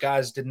lot of those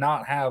guys did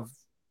not have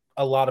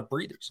a lot of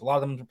breathers. A lot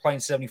of them were playing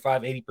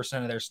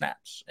 75-80% of their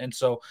snaps. And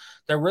so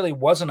there really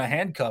wasn't a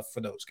handcuff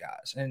for those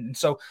guys. And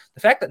so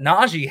the fact that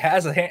Najee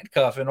has a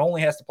handcuff and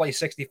only has to play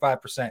 65%,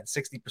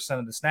 60%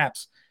 of the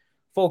snaps,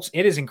 folks,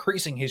 it is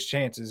increasing his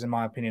chances, in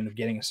my opinion, of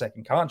getting a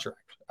second contract.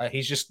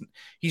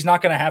 He's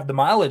not going to have the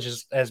mileage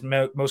as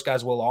most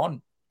guys will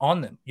on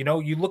them.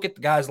 You look at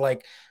the guys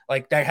like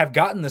that have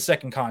gotten the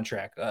second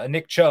contract,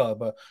 Nick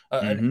Chubb,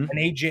 an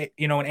AJ,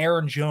 an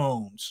Aaron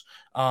Jones,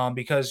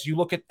 because you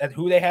look at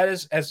who they had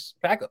as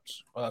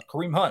backups,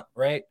 Kareem Hunt,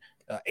 right?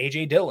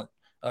 AJ Dillon,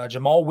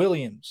 Jamal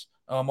Williams,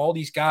 all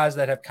these guys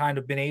that have kind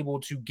of been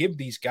able to give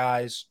these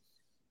guys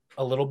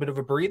a little bit of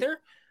a breather.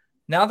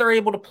 Now they're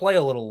able to play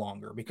a little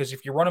longer, because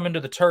if you run them into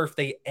the turf,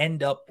 they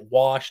end up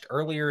washed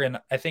earlier. And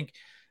I think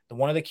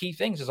one of the key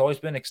things has always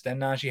been extend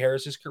Najee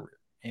Harris's career.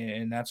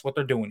 And that's what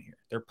they're doing here.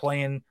 They're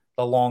playing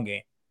the long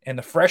game. And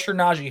the fresher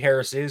Najee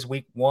Harris is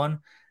week 1,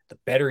 the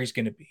better he's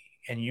going to be.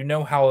 And you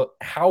know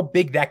how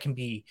big that can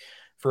be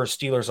for a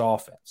Steelers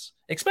offense,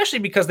 especially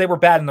because they were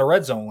bad in the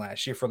red zone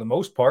last year for the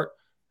most part.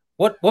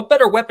 What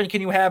better weapon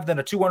can you have than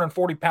a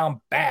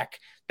 240-pound back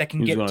that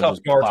can get tough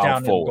yards down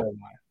in the goal line?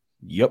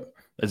 Yep.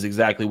 That's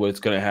exactly what's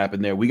going to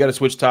happen there. We got to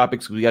switch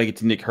topics. We got to get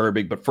to Nick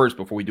Herbig. But first,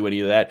 before we do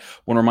any of that, I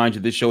want to remind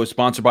you this show is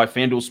sponsored by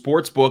FanDuel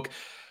Sportsbook.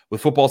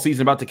 With football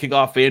season about to kick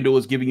off, FanDuel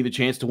is giving you the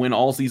chance to win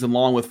all season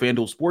long with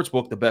FanDuel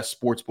Sportsbook, the best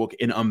sportsbook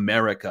in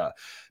America.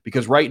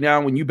 Because right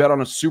now, when you bet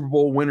on a Super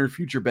Bowl winner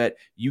future bet,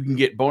 you can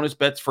get bonus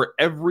bets for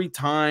every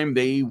time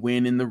they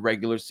win in the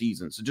regular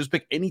season. So just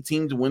pick any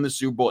team to win the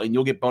Super Bowl, and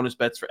you'll get bonus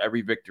bets for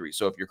every victory.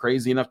 So if you're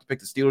crazy enough to pick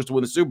the Steelers to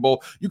win the Super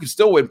Bowl, you can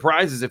still win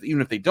prizes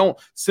even if they don't,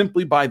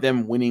 simply by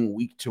them winning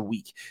week to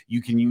week.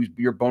 You can use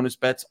your bonus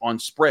bets on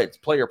spreads,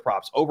 player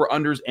props,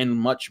 over-unders, and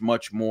much,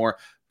 much more.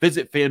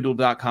 Visit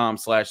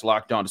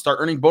FanDuel.com/lockedon to start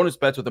earning bonus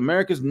bets with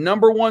America's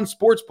 #1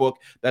 sportsbook.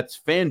 That's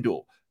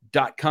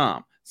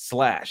FanDuel.com/lockedon.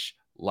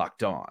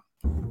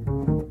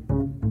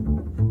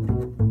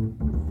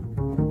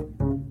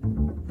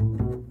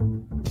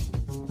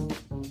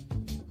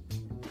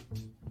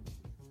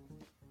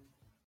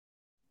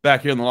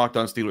 Back here on the Locked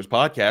On Steelers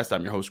podcast,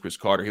 I'm your host, Chris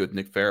Carter, here with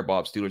Nick Farabaugh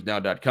of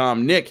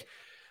SteelersNow.com. Nick,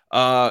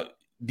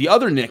 the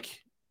other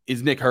Nick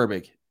is Nick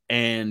Herbig,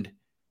 and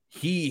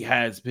he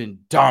has been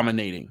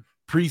dominating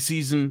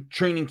preseason,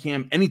 training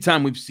camp.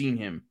 Anytime we've seen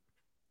him,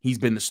 he's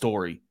been the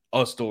story,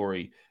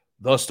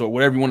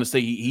 whatever you want to say.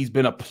 He's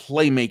been a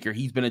playmaker.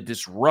 He's been a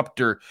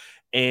disruptor.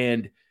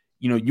 And,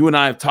 you know, you and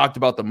I have talked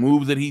about the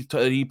moves that he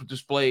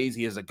displays.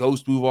 He has a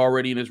ghost move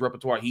already in his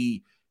repertoire.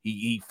 He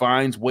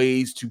finds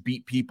ways to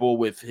beat people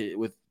with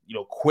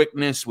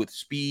quickness, with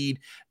speed,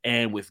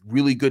 and with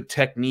really good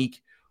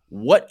technique.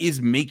 What is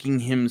making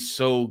him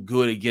so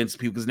good against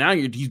people? Because now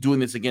he's doing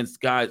this against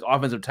guys,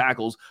 offensive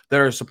tackles that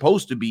are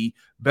supposed to be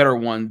better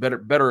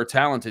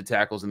talented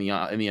tackles in the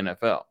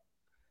NFL.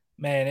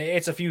 Man,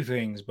 it's a few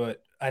things,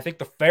 but I think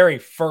the very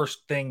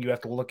first thing you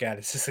have to look at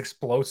is his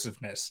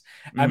explosiveness.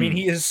 I mean,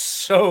 he is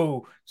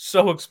so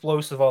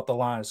explosive off the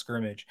line of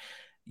scrimmage.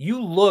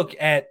 You look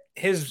at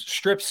his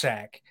strip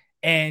sack,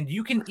 and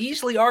you can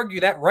easily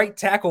argue that right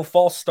tackle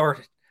false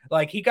started.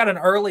 Like, he got an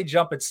early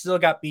jump and still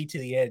got beat to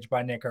the edge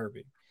by Nick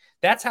Herbig.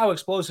 That's how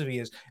explosive he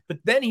is. But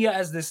then he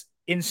has this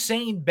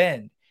insane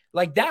bend.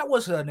 Like, that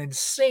was an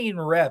insane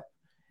rep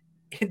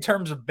in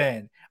terms of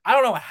bend. I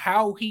don't know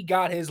how he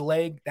got his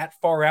leg that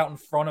far out in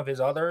front of his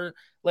other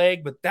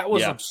leg, but that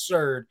was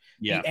absurd.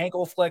 Yeah. The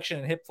ankle flexion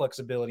and hip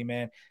flexibility,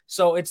 man.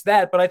 So it's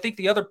that. But I think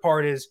the other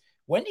part is,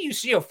 when do you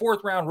see a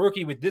fourth-round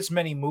rookie with this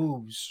many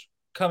moves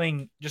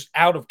coming just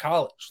out of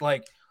college?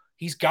 Like,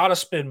 he's got a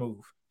spin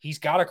move. He's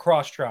got a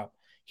cross chop.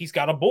 He's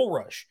got a bull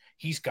rush.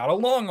 He's got a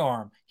long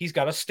arm. He's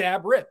got a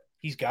stab rip.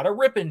 He's got a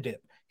rip and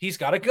dip. He's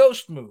got a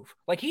ghost move.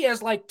 Like, he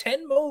has like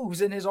 10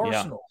 moves in his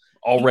arsenal.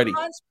 Already.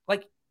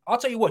 I'll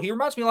tell you what, he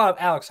reminds me a lot of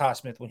Alex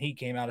Highsmith when he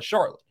came out of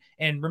Charlotte.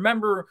 And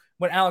remember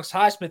when Alex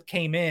Highsmith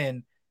came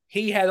in,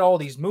 he had all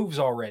these moves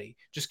already,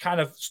 just kind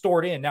of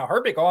stored in. Now,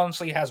 Herbig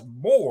honestly has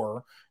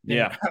more than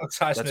Alex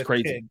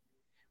Highsmith did,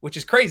 which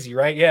is crazy,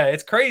 right? Yeah,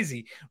 it's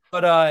crazy.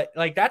 But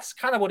that's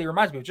kind of what he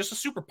reminds me of, just a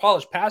super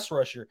polished pass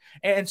rusher.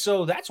 And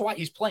so that's why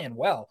he's playing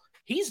well.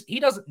 He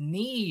doesn't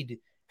need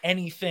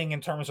anything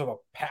in terms of a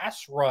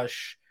pass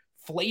rush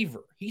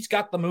flavor. He's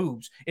got the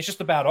moves. It's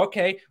just about,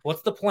 okay,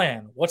 what's the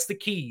plan? What's the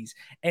keys?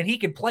 And he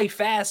can play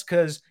fast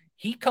because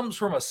he comes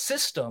from a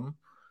system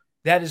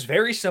that is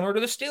very similar to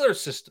the Steelers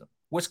system.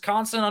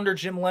 Wisconsin under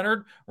Jim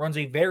Leonard runs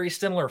a very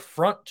similar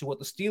front to what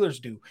the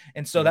Steelers do.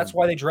 And so that's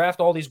why they draft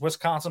all these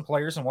Wisconsin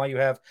players and why you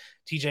have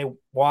TJ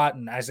Watt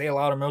and Isaiah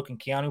Loudermilk and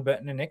Keanu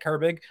Benton and Nick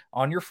Herbig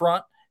on your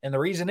front. And the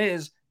reason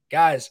is,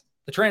 guys,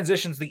 the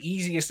transition's the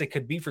easiest it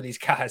could be for these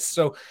guys.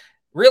 So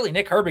really,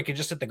 Nick Herbig can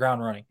just hit the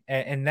ground running.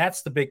 And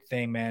that's the big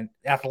thing, man.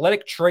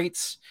 Athletic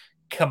traits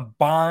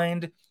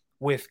combined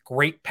with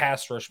great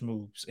pass rush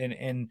moves.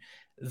 And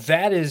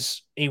that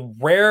is a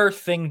rare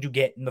thing to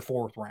get in the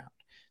fourth round.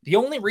 The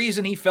only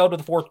reason he fell to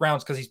the fourth round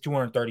is because he's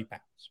 230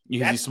 pounds.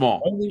 He's small.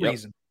 The only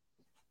reason.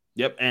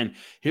 Yep. And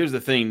here's the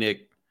thing,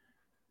 Nick.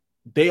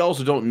 They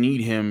also don't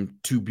need him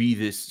to be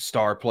this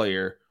star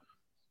player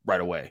right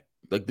away.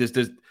 Like this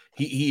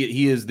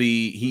he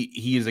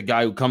is a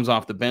guy who comes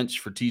off the bench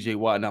for TJ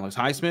Watt and Alex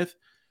Highsmith,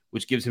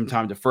 which gives him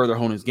time to further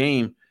hone his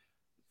game.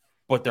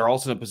 But they're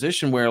also in a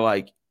position where,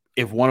 like,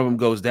 if one of them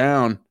goes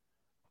down,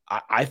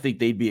 I think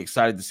they'd be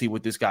excited to see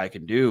what this guy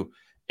can do.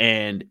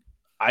 And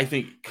I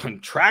think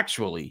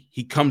contractually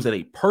he comes at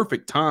a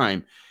perfect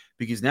time,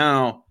 because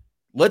now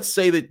let's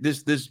say that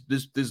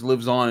this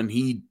lives on and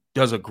he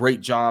does a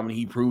great job and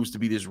he proves to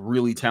be this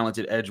really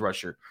talented edge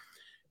rusher.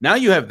 Now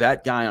you have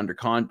that guy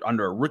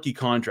under a rookie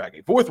contract,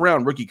 a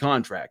fourth-round rookie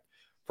contract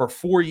for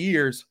 4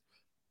 years,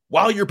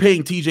 while you're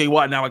paying TJ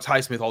Watt and Alex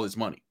Highsmith all this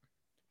money.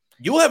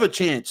 You'll have a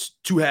chance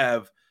to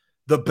have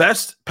the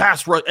best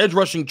edge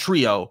rushing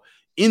trio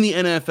in the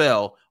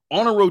NFL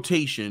on a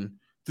rotation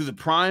through the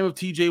prime of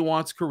TJ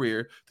Watt's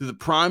career, through the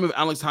prime of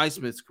Alex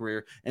Highsmith's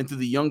career, and through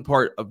the young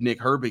part of Nick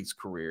Herbig's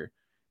career.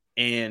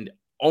 And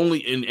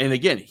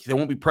again, there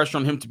won't be pressure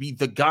on him to be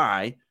the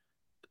guy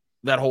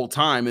that whole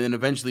time. And then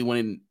eventually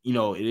when,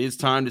 it is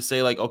time to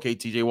say, like, okay,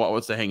 TJ Watt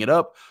wants to hang it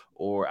up,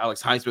 or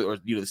Alex Highsmith, or,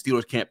 the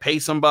Steelers can't pay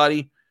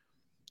somebody,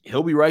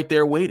 he'll be right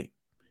there waiting.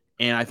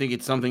 And I think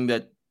it's something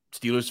that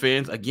Steelers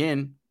fans,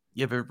 again,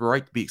 you have every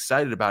right to be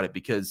excited about it,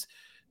 because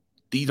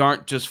these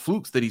aren't just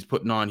flukes that he's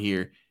putting on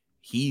here.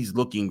 He's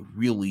looking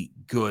really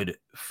good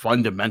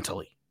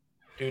fundamentally.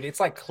 Dude, it's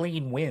like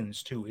clean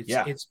wins too.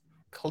 It's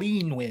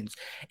clean wins.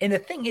 And the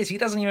thing is, he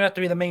doesn't even have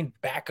to be the main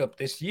backup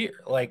this year.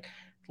 Like,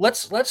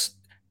 let's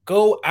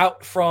go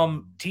out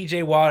from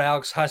TJ Watt,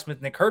 Alex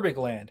Highsmith, Nick Herbig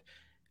land.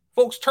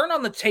 Folks, turn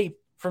on the tape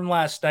from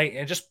last night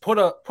and just put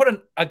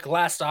a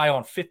glass eye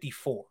on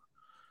 54.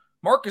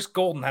 Marcus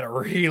Golden had a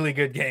really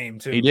good game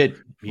too. He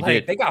did.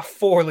 They got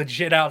 4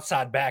 legit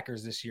outside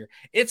backers this year.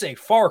 It's a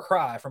far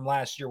cry from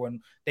last year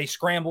when they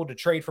scrambled to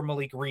trade for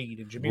Malik Reed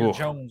and Jameer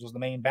Jones was the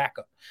main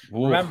backup.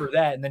 Remember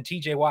that. And then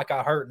TJ Watt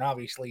got hurt, and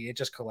obviously it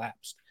just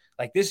collapsed.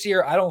 Like, this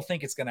year, I don't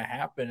think it's going to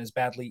happen as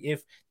badly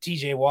if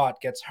TJ Watt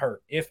gets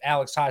hurt, if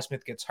Alex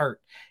Highsmith gets hurt.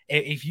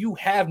 If you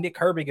have Nick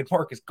Herbig and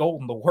Marcus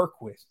Golden to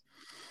work with,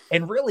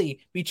 and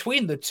really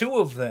between the two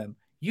of them,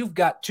 you've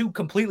got two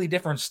completely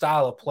different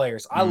style of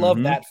players. I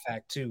love that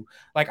fact too.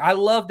 Like, I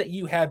love that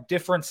you have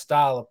different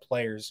style of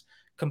players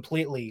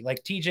completely.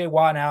 Like TJ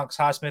Watt and Alex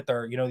Highsmith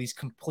are, these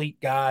complete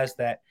guys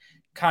that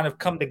kind of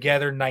come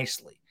together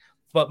nicely.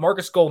 But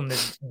Marcus Golden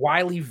is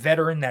wily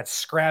veteran that's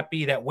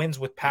scrappy, that wins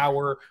with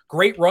power,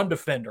 great run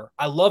defender.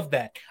 I love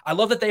that. I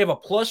love that they have a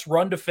plus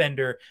run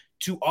defender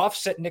to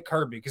offset Nick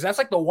Herbig, because that's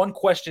like the one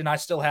question I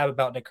still have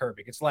about Nick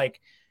Herbig. It's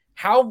like,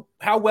 how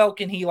well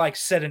can he like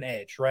set an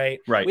edge, right?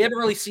 Right. We haven't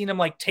really seen him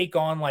like take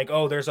on like,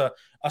 oh, there's a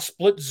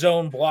split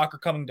zone blocker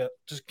coming to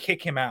just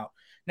kick him out.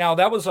 Now,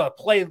 that was a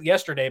play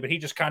yesterday, but he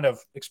just kind of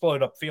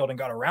exploded upfield and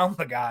got around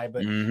the guy.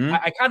 But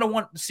I kind of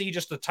want to see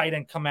just the tight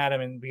end come at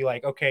him and be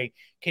like, okay,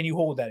 can you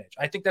hold that edge?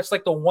 I think that's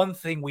like the one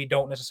thing we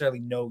don't necessarily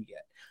know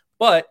yet.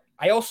 But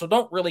I also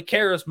don't really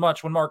care as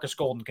much when Marcus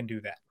Golden can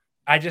do that.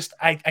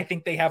 I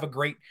think they have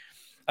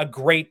a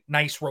great,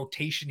 nice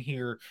rotation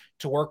here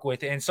to work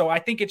with. And so I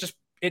think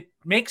it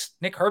makes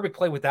Nick Herbig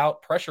play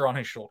without pressure on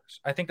his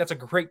shoulders. I think that's a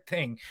great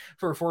thing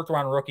for a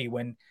fourth-round rookie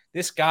when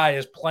this guy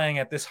is playing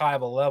at this high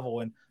of a level,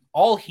 and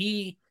all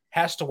he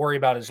has to worry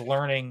about is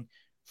learning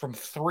from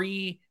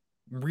three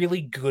really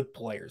good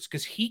players,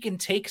 because he can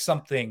take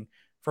something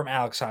from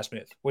Alex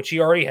Highsmith, which he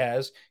already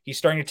has. He's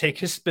starting to take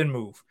his spin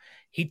move.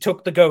 He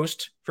took the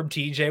ghost from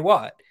TJ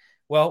Watt.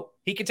 Well,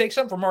 he can take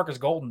something from Marcus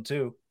Golden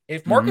too.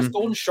 If Marcus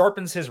Golden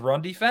sharpens his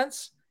run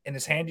defense and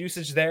his hand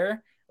usage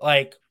there,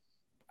 like,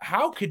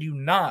 how could you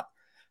not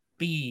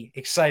be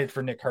excited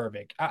for Nick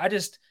Herbig? I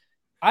just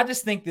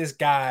think this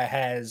guy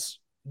has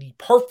the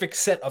perfect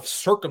set of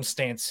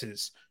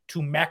circumstances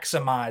to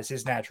maximize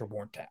his natural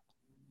born talent.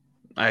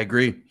 I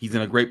agree. He's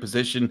in a great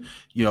position,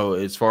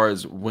 as far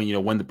as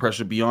when the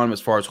pressure be on him,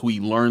 as far as who he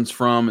learns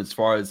from, as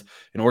far as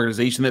an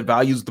organization that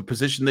values the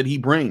position that he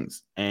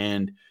brings.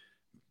 And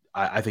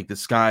I think the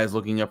sky is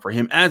looking up for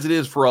him, as it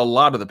is for a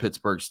lot of the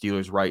Pittsburgh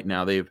Steelers right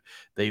now. They've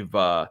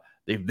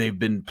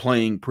been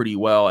playing pretty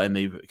well, and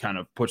they've kind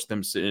of pushed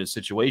them in a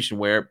situation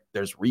where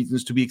there's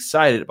reasons to be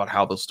excited about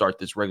how they'll start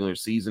this regular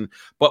season.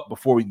 But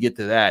before we get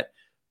to that,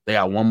 they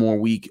got one more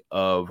week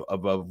of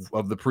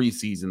the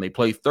preseason. They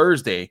play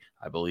Thursday,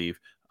 I believe,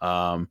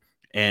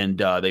 and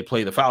they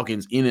play the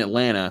Falcons in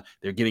Atlanta.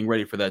 They're getting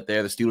ready for that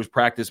there. The Steelers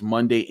practice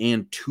Monday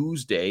and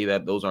Tuesday.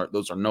 Those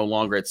are no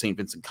longer at St.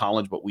 Vincent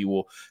College, but we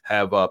will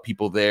have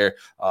people there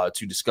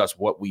to discuss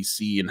what we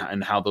see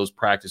and how those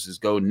practices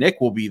go.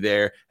 Nick will be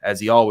there, as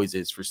he always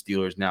is, for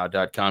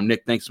SteelersNow.com.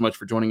 Nick, thanks so much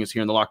for joining us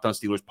here on the Locked On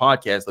Steelers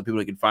podcast. Let people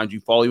that can find you,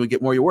 follow you, and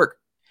get more of your work.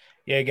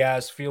 Yeah,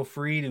 guys, feel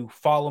free to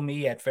follow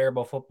me at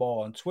Fairball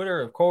Football on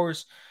Twitter, of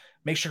course.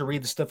 Make sure to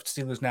read the stuff at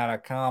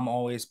SteelersNow.com.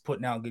 Always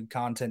putting out good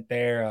content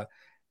there.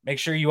 Make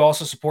sure you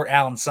also support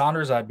Alan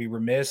Saunders. I'd be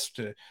remiss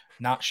to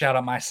not shout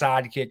out my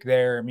sidekick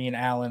there. Me and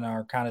Alan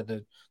are kind of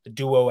the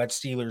duo at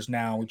Steelers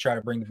Now. We try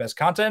to bring the best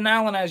content. And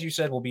Alan, as you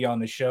said, will be on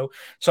this show,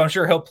 so I'm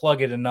sure he'll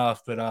plug it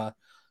enough. But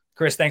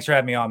Chris, thanks for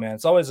having me on, man.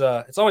 It's always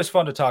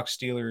fun to talk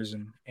Steelers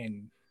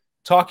and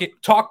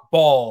talk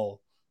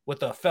ball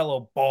with a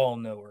fellow ball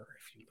knower.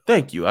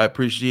 Thank you. I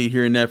appreciate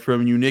hearing that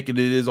from you, Nick. And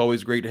it is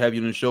always great to have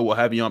you on the show. We'll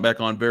have you back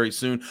on very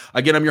soon.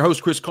 Again, I'm your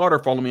host, Chris Carter.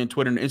 Follow me on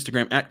Twitter and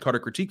Instagram at Carter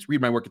Critiques. Read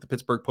my work at the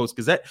Pittsburgh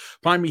Post-Gazette.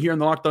 Find me here on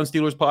the Locked On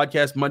Steelers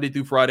podcast Monday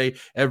through Friday,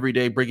 every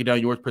day, breaking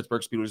down your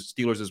Pittsburgh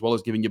Steelers, as well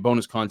as giving you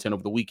bonus content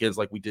over the weekends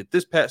like we did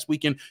this past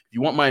weekend. If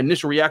you want my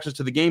initial reactions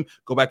to the game,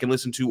 go back and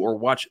listen to or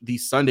watch the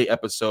Sunday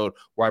episode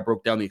where I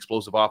broke down the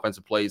explosive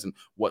offensive plays and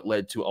what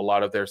led to a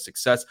lot of their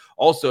success.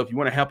 Also, if you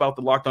want to help out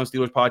the Locked On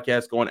Steelers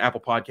podcast, go on Apple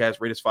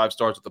Podcasts, rate us 5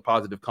 stars with a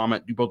positive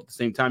comment. Do both at the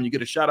same time. You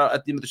get a shout out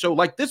at the end of the show,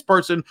 like this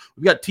person.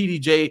 We've got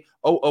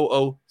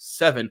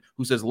TDJ0007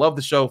 who says, love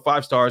the show,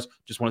 5 stars.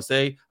 Just want to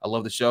say, I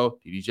love the show.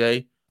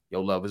 TDJ,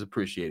 your love is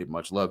appreciated.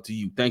 Much love to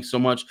you. Thanks so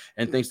much.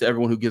 And thanks to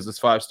everyone who gives us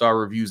 5-star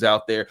reviews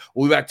out there.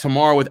 We'll be back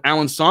tomorrow with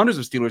Alan Saunders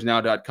of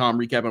SteelersNow.com,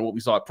 recapping what we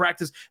saw at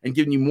practice and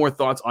giving you more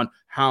thoughts on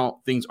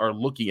how things are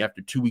looking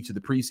after 2 weeks of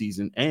the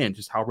preseason and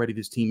just how ready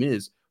this team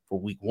is for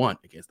week 1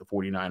 against the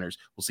 49ers.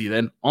 We'll see you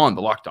then on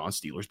the Locked On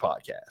Steelers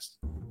podcast.